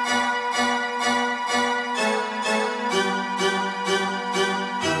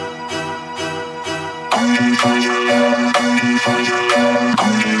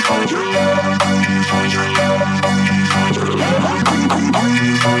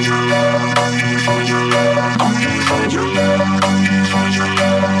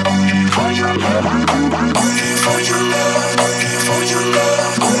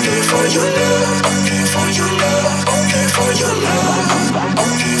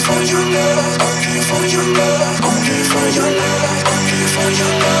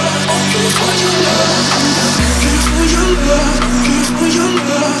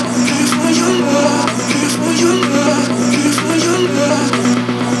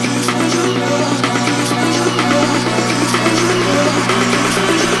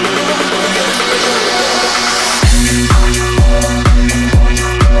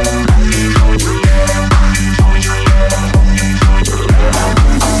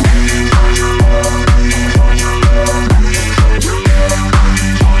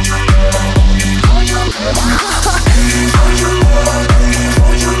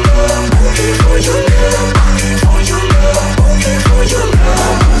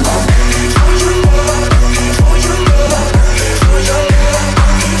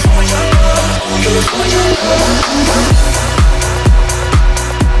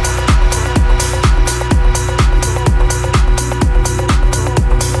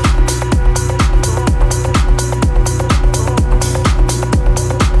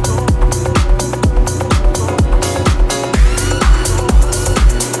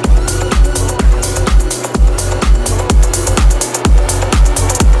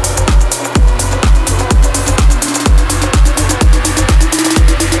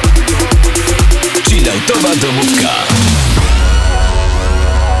 Chilloutowa Domowka.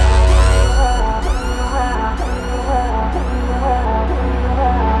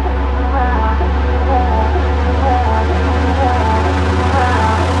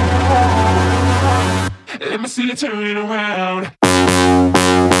 Let me see you turn it around.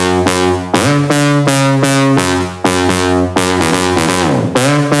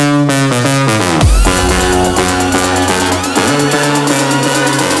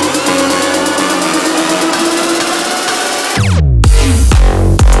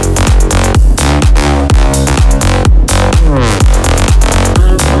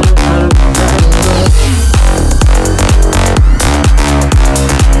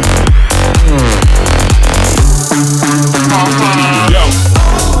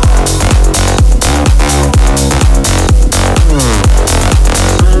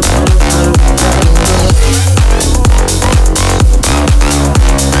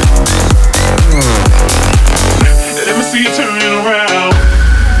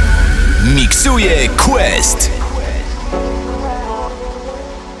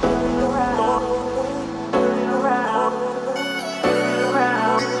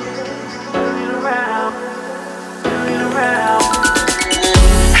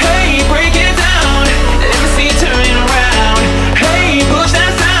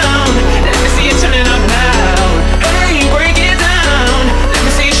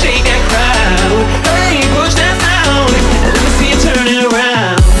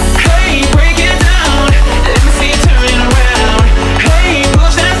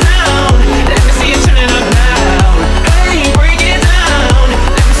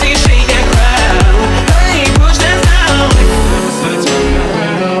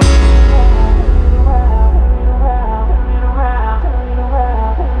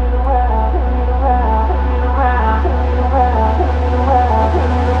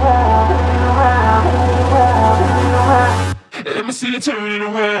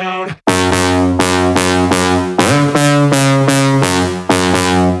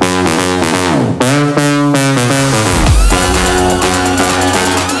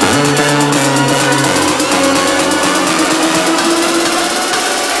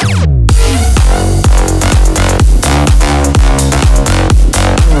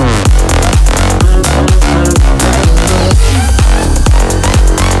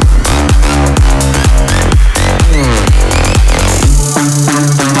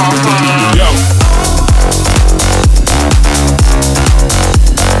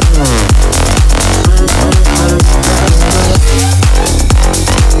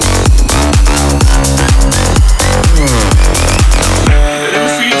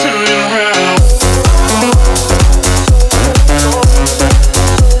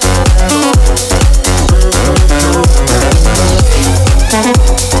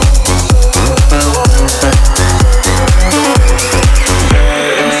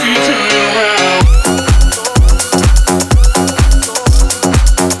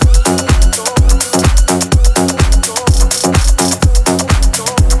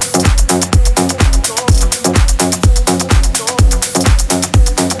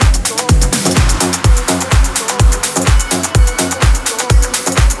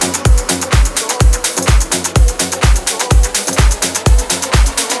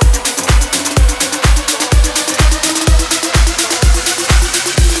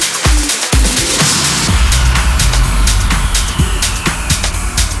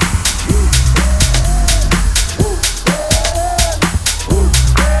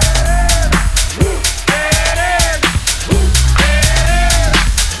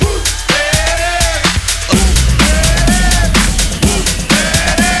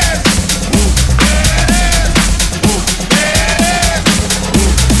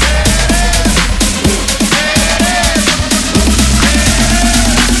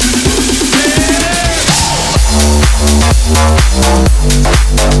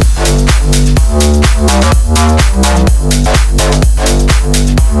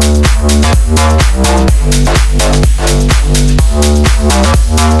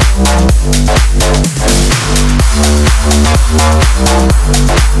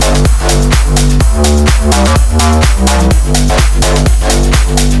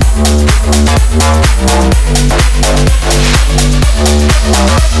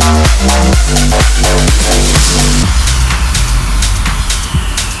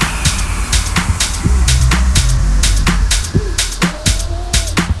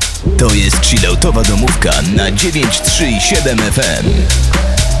 To jest Chilloutowa domówka na 937 FM.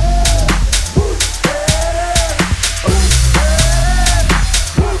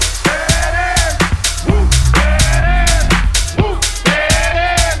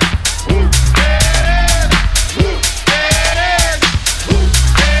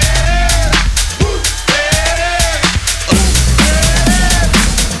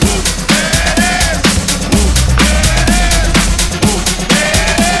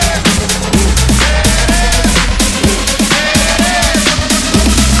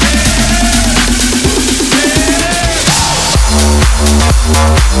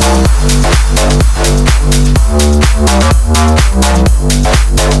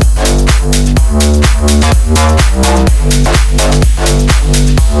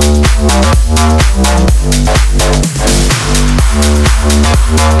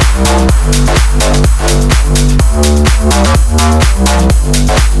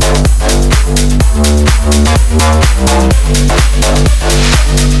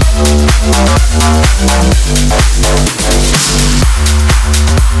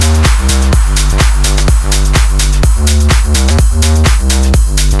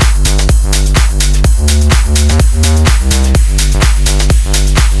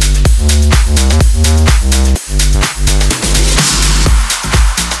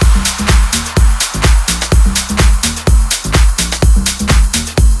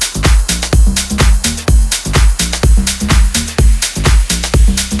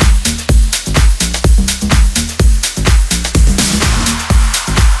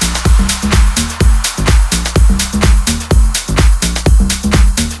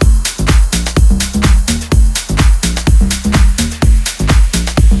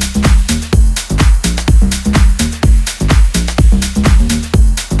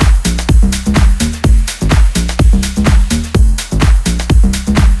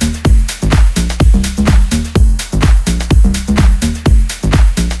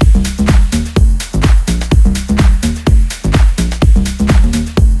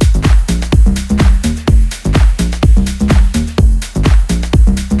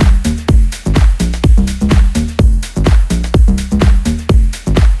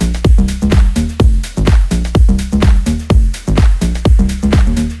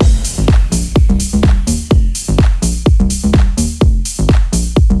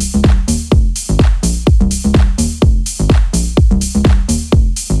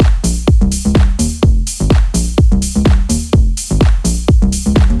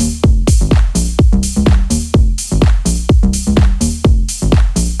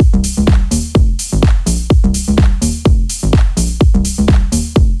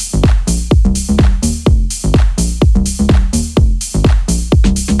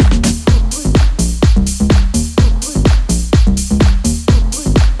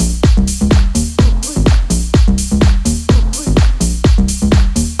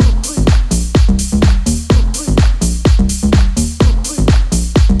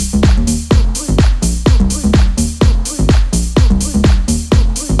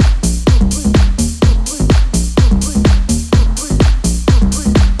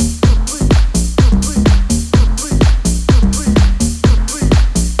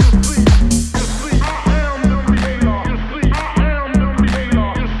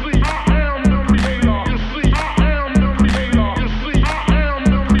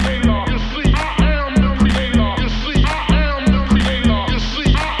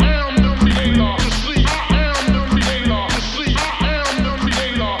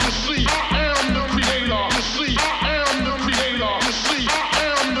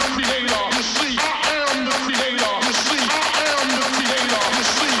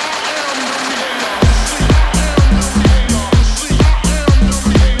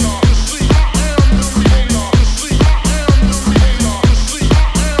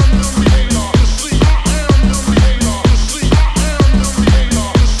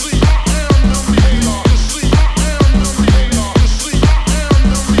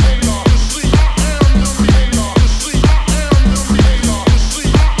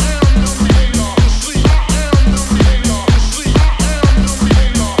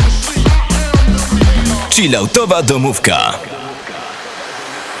 Chilloutowa domówka.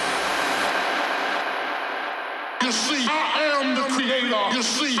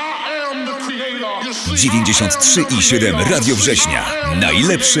 93,7 Radio Września.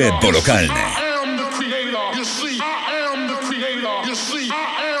 Najlepsze, bo lokalne.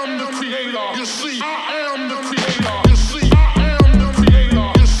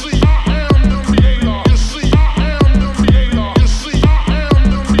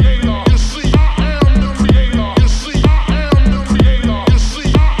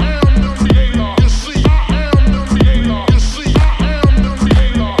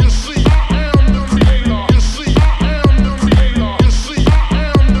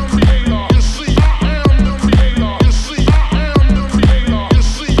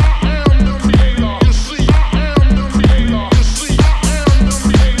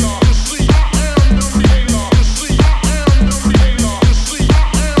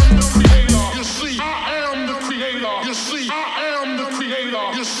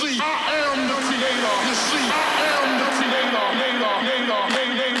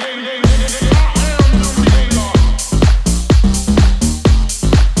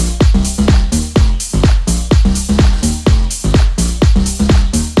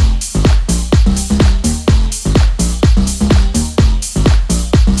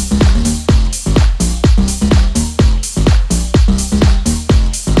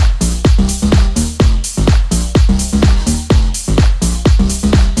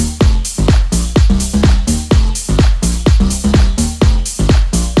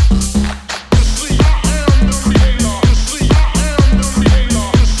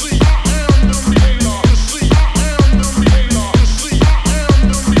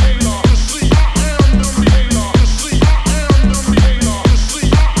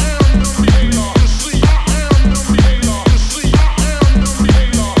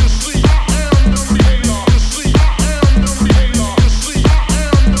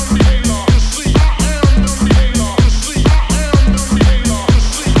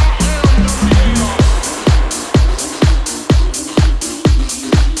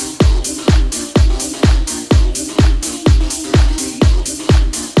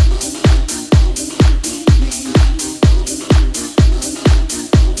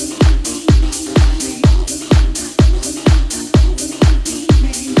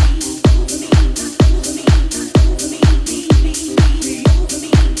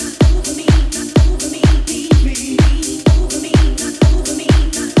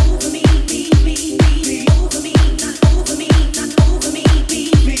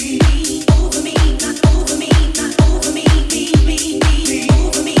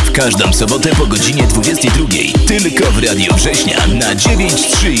 Każdą sobotę po godzinie 22. Tylko w Radiu Września na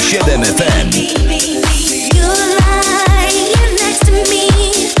 937 FM.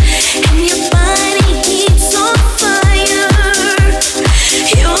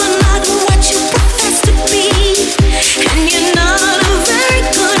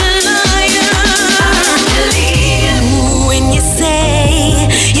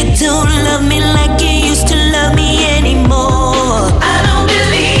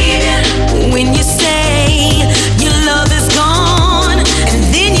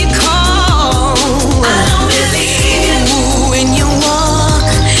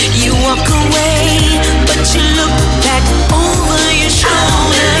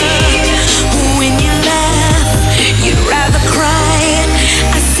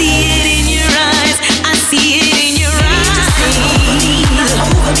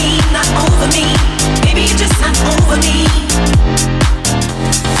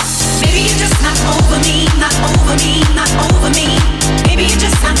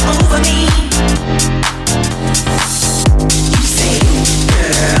 Over me.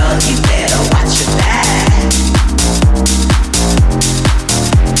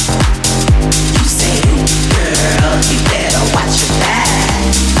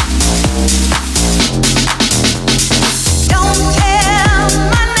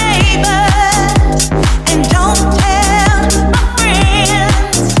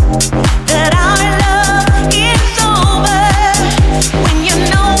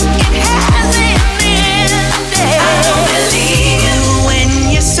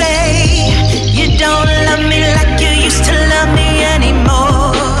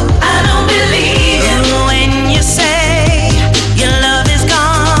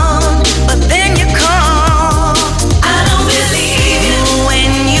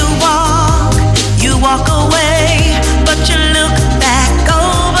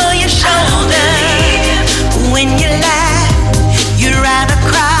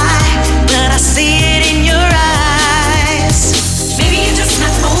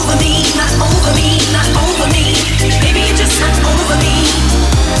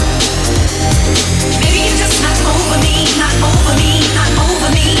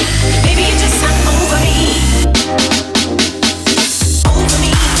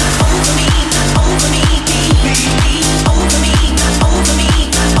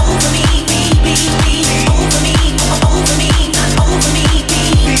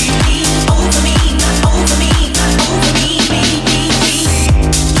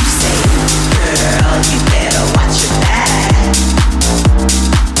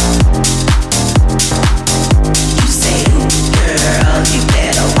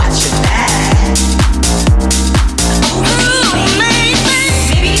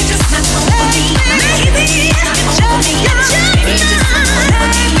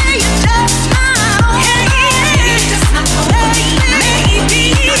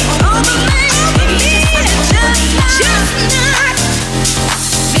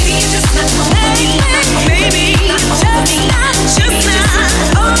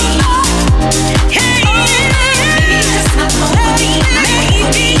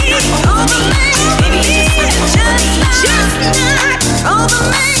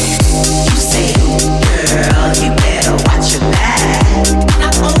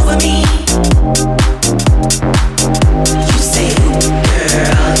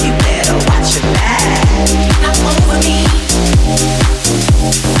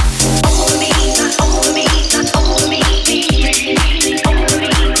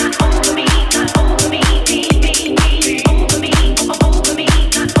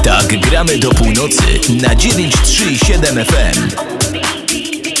 Gramy do północy na 937 FM.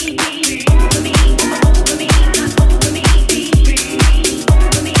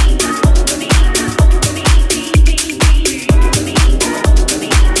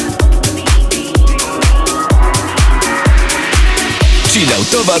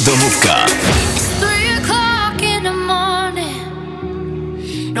 Chilloutowa domówka.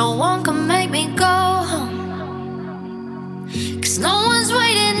 No one can make me go home, 'cause no one's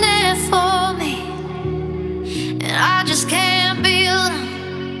waiting there for me, and I just can't be alone.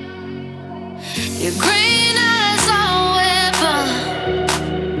 Your green eyes are weapon,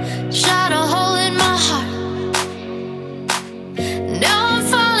 shot a hole in my heart. Now I'm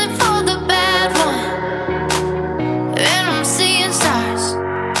falling for the bad one, and I'm seeing stars.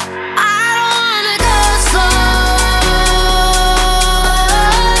 I don't wanna go slow.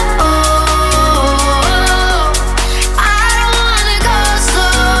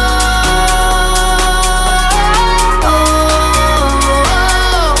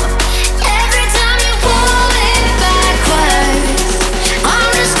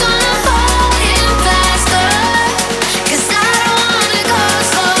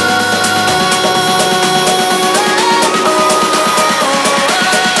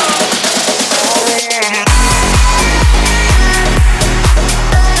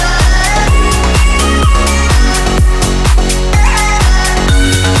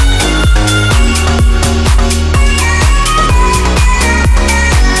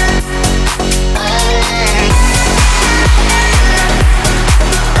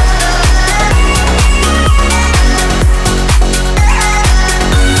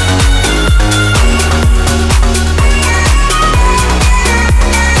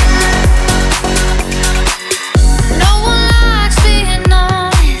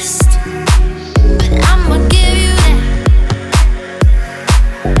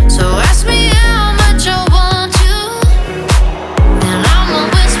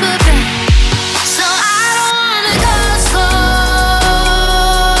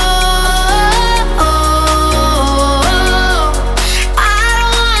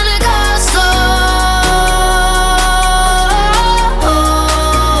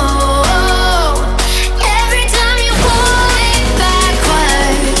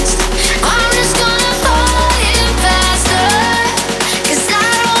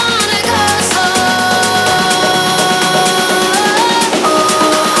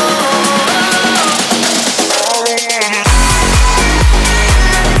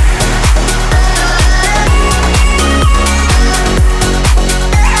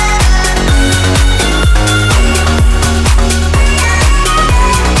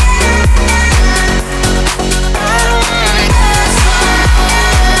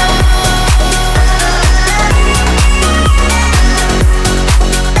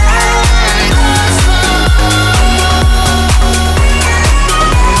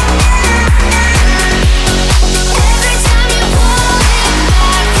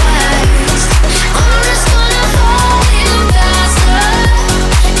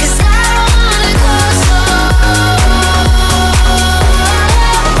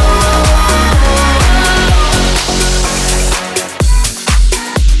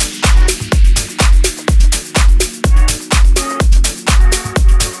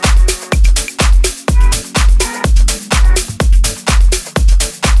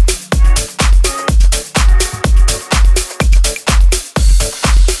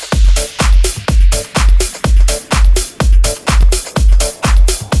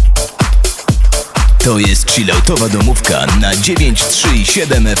 To jest Chilloutowa domówka na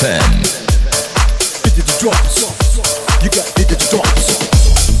 937 FM.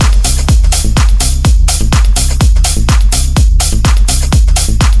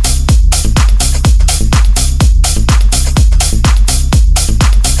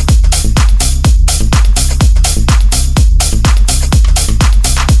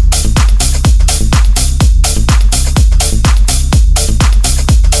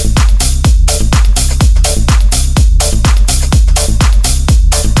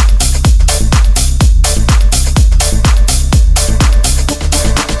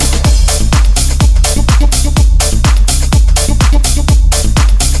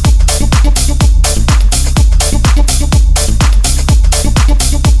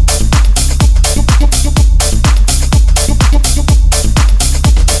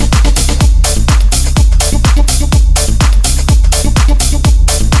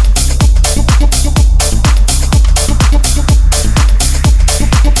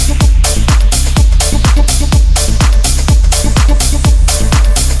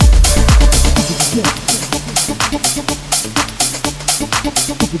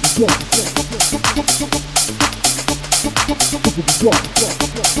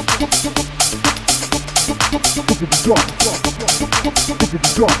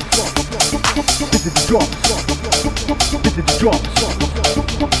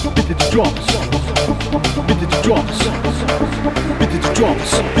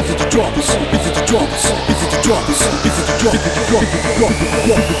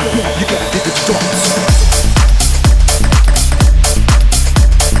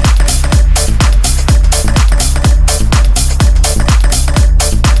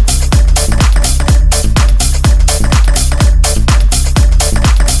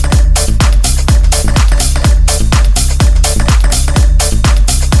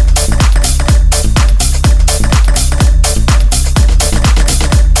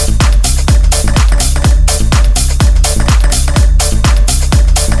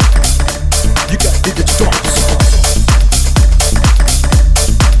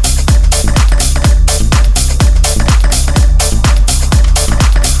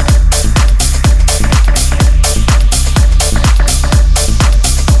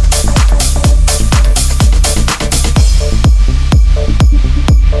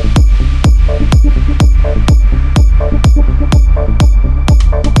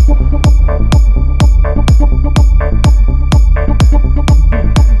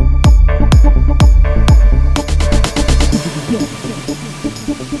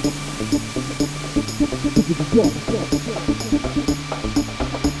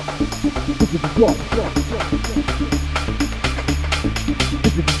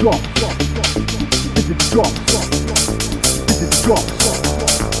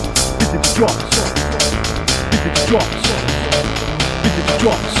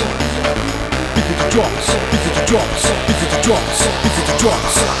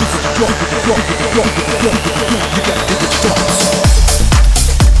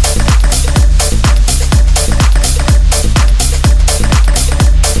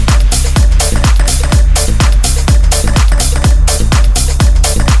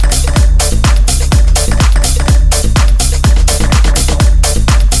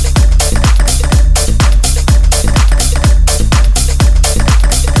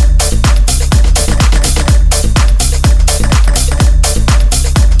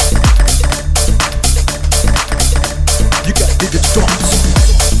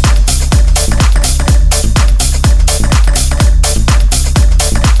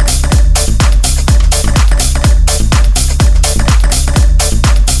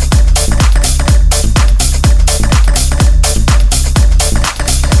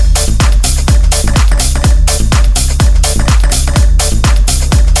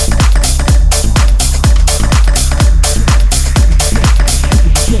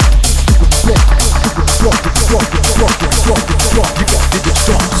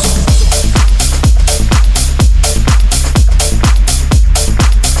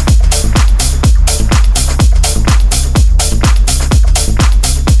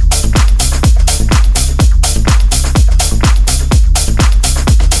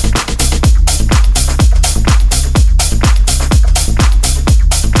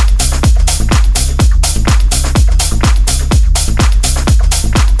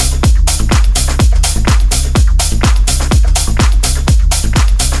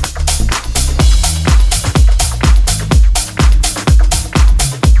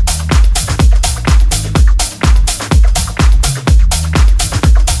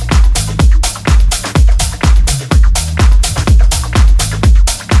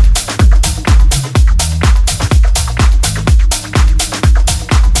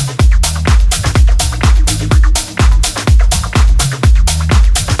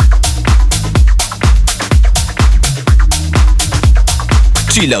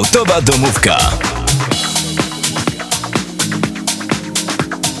 Chilloutowa domówka.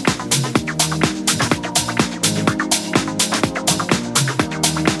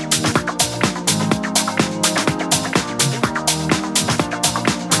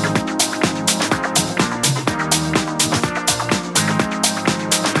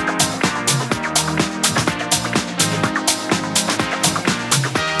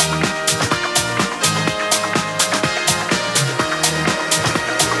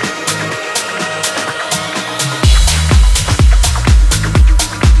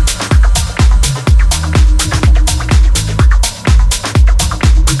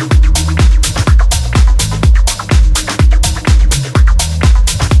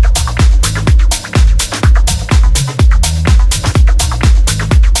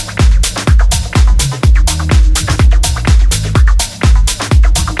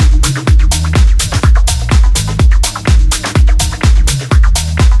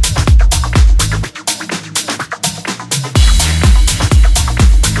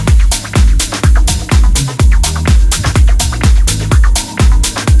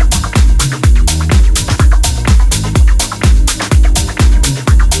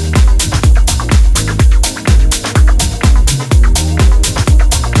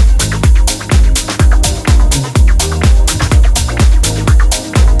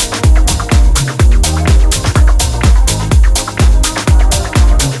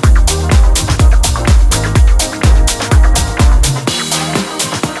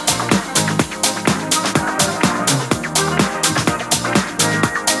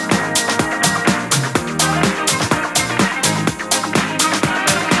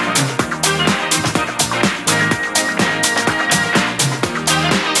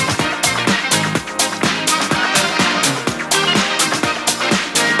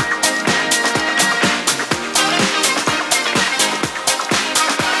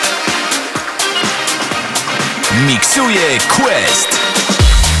 DJ Quest.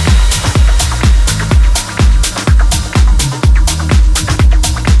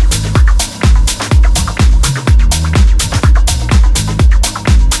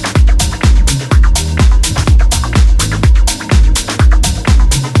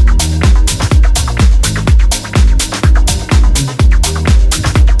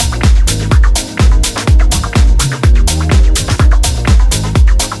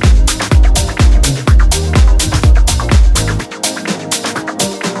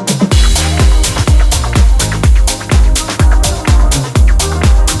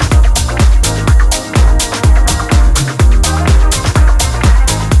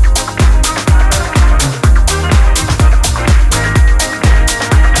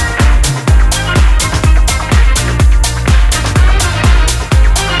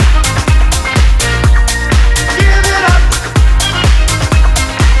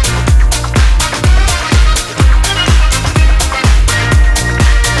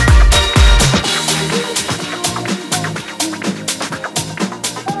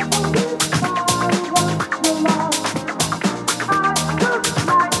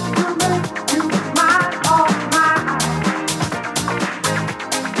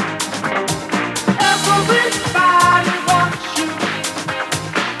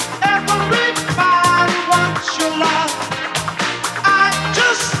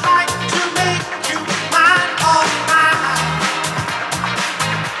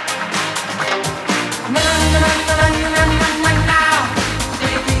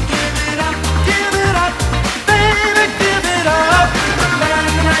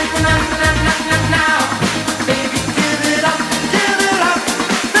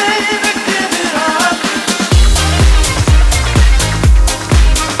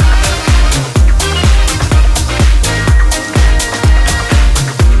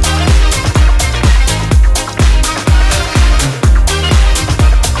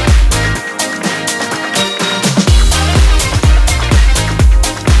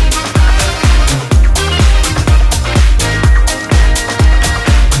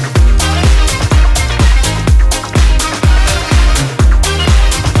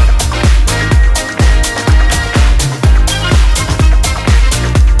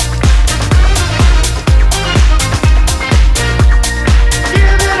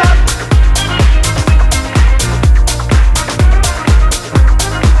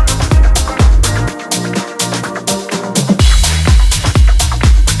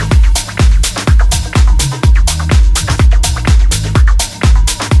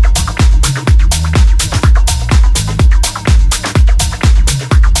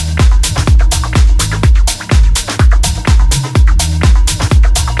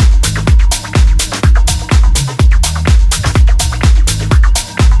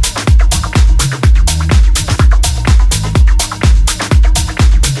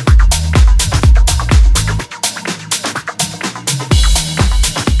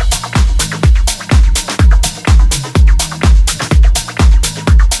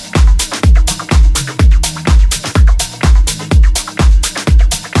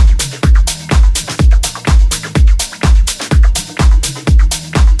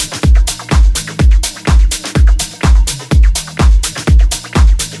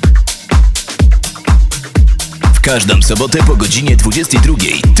 Każdą sobotę po godzinie 22.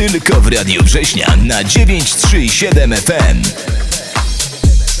 Tylko w Radiu Września na 937 FM.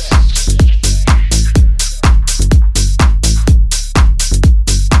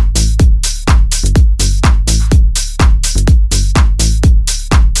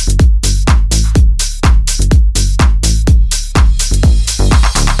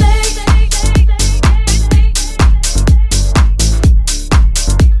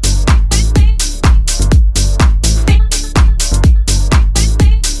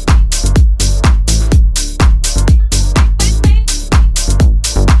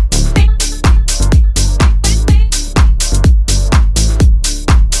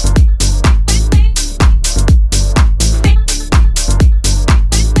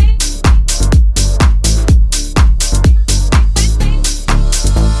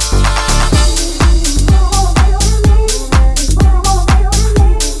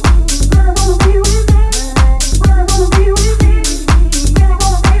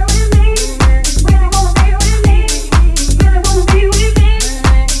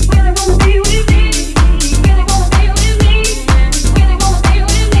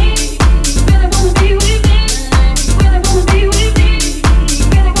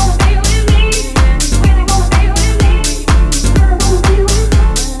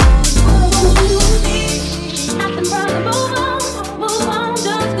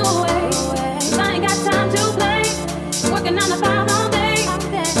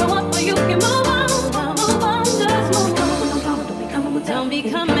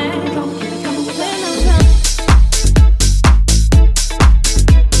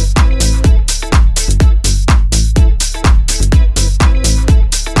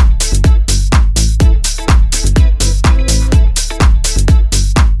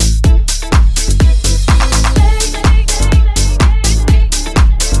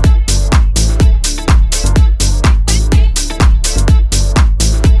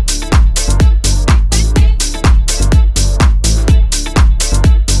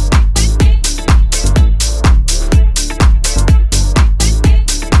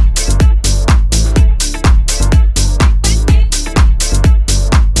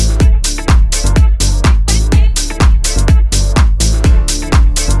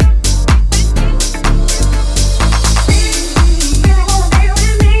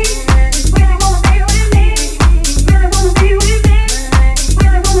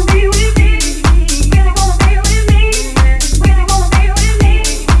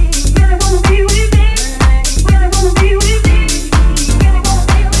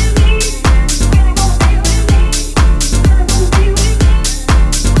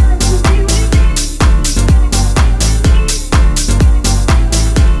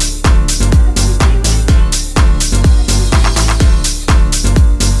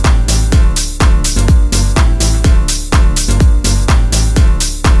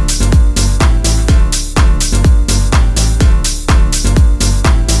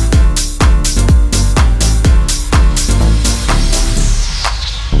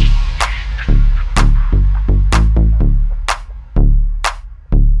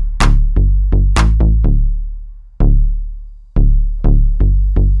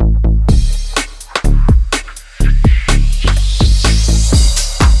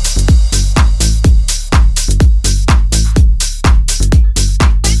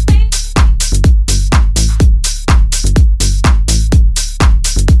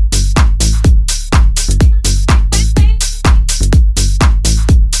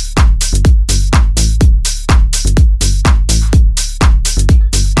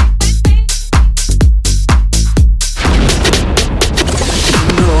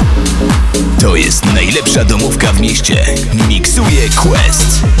 mieście. Miksuje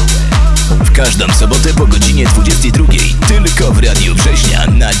Quest. W każdą sobotę po godzinie 22. Tylko w Radiu Września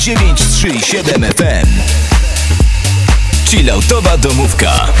na 937 FM. Chilloutowa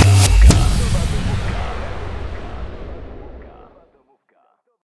Domówka.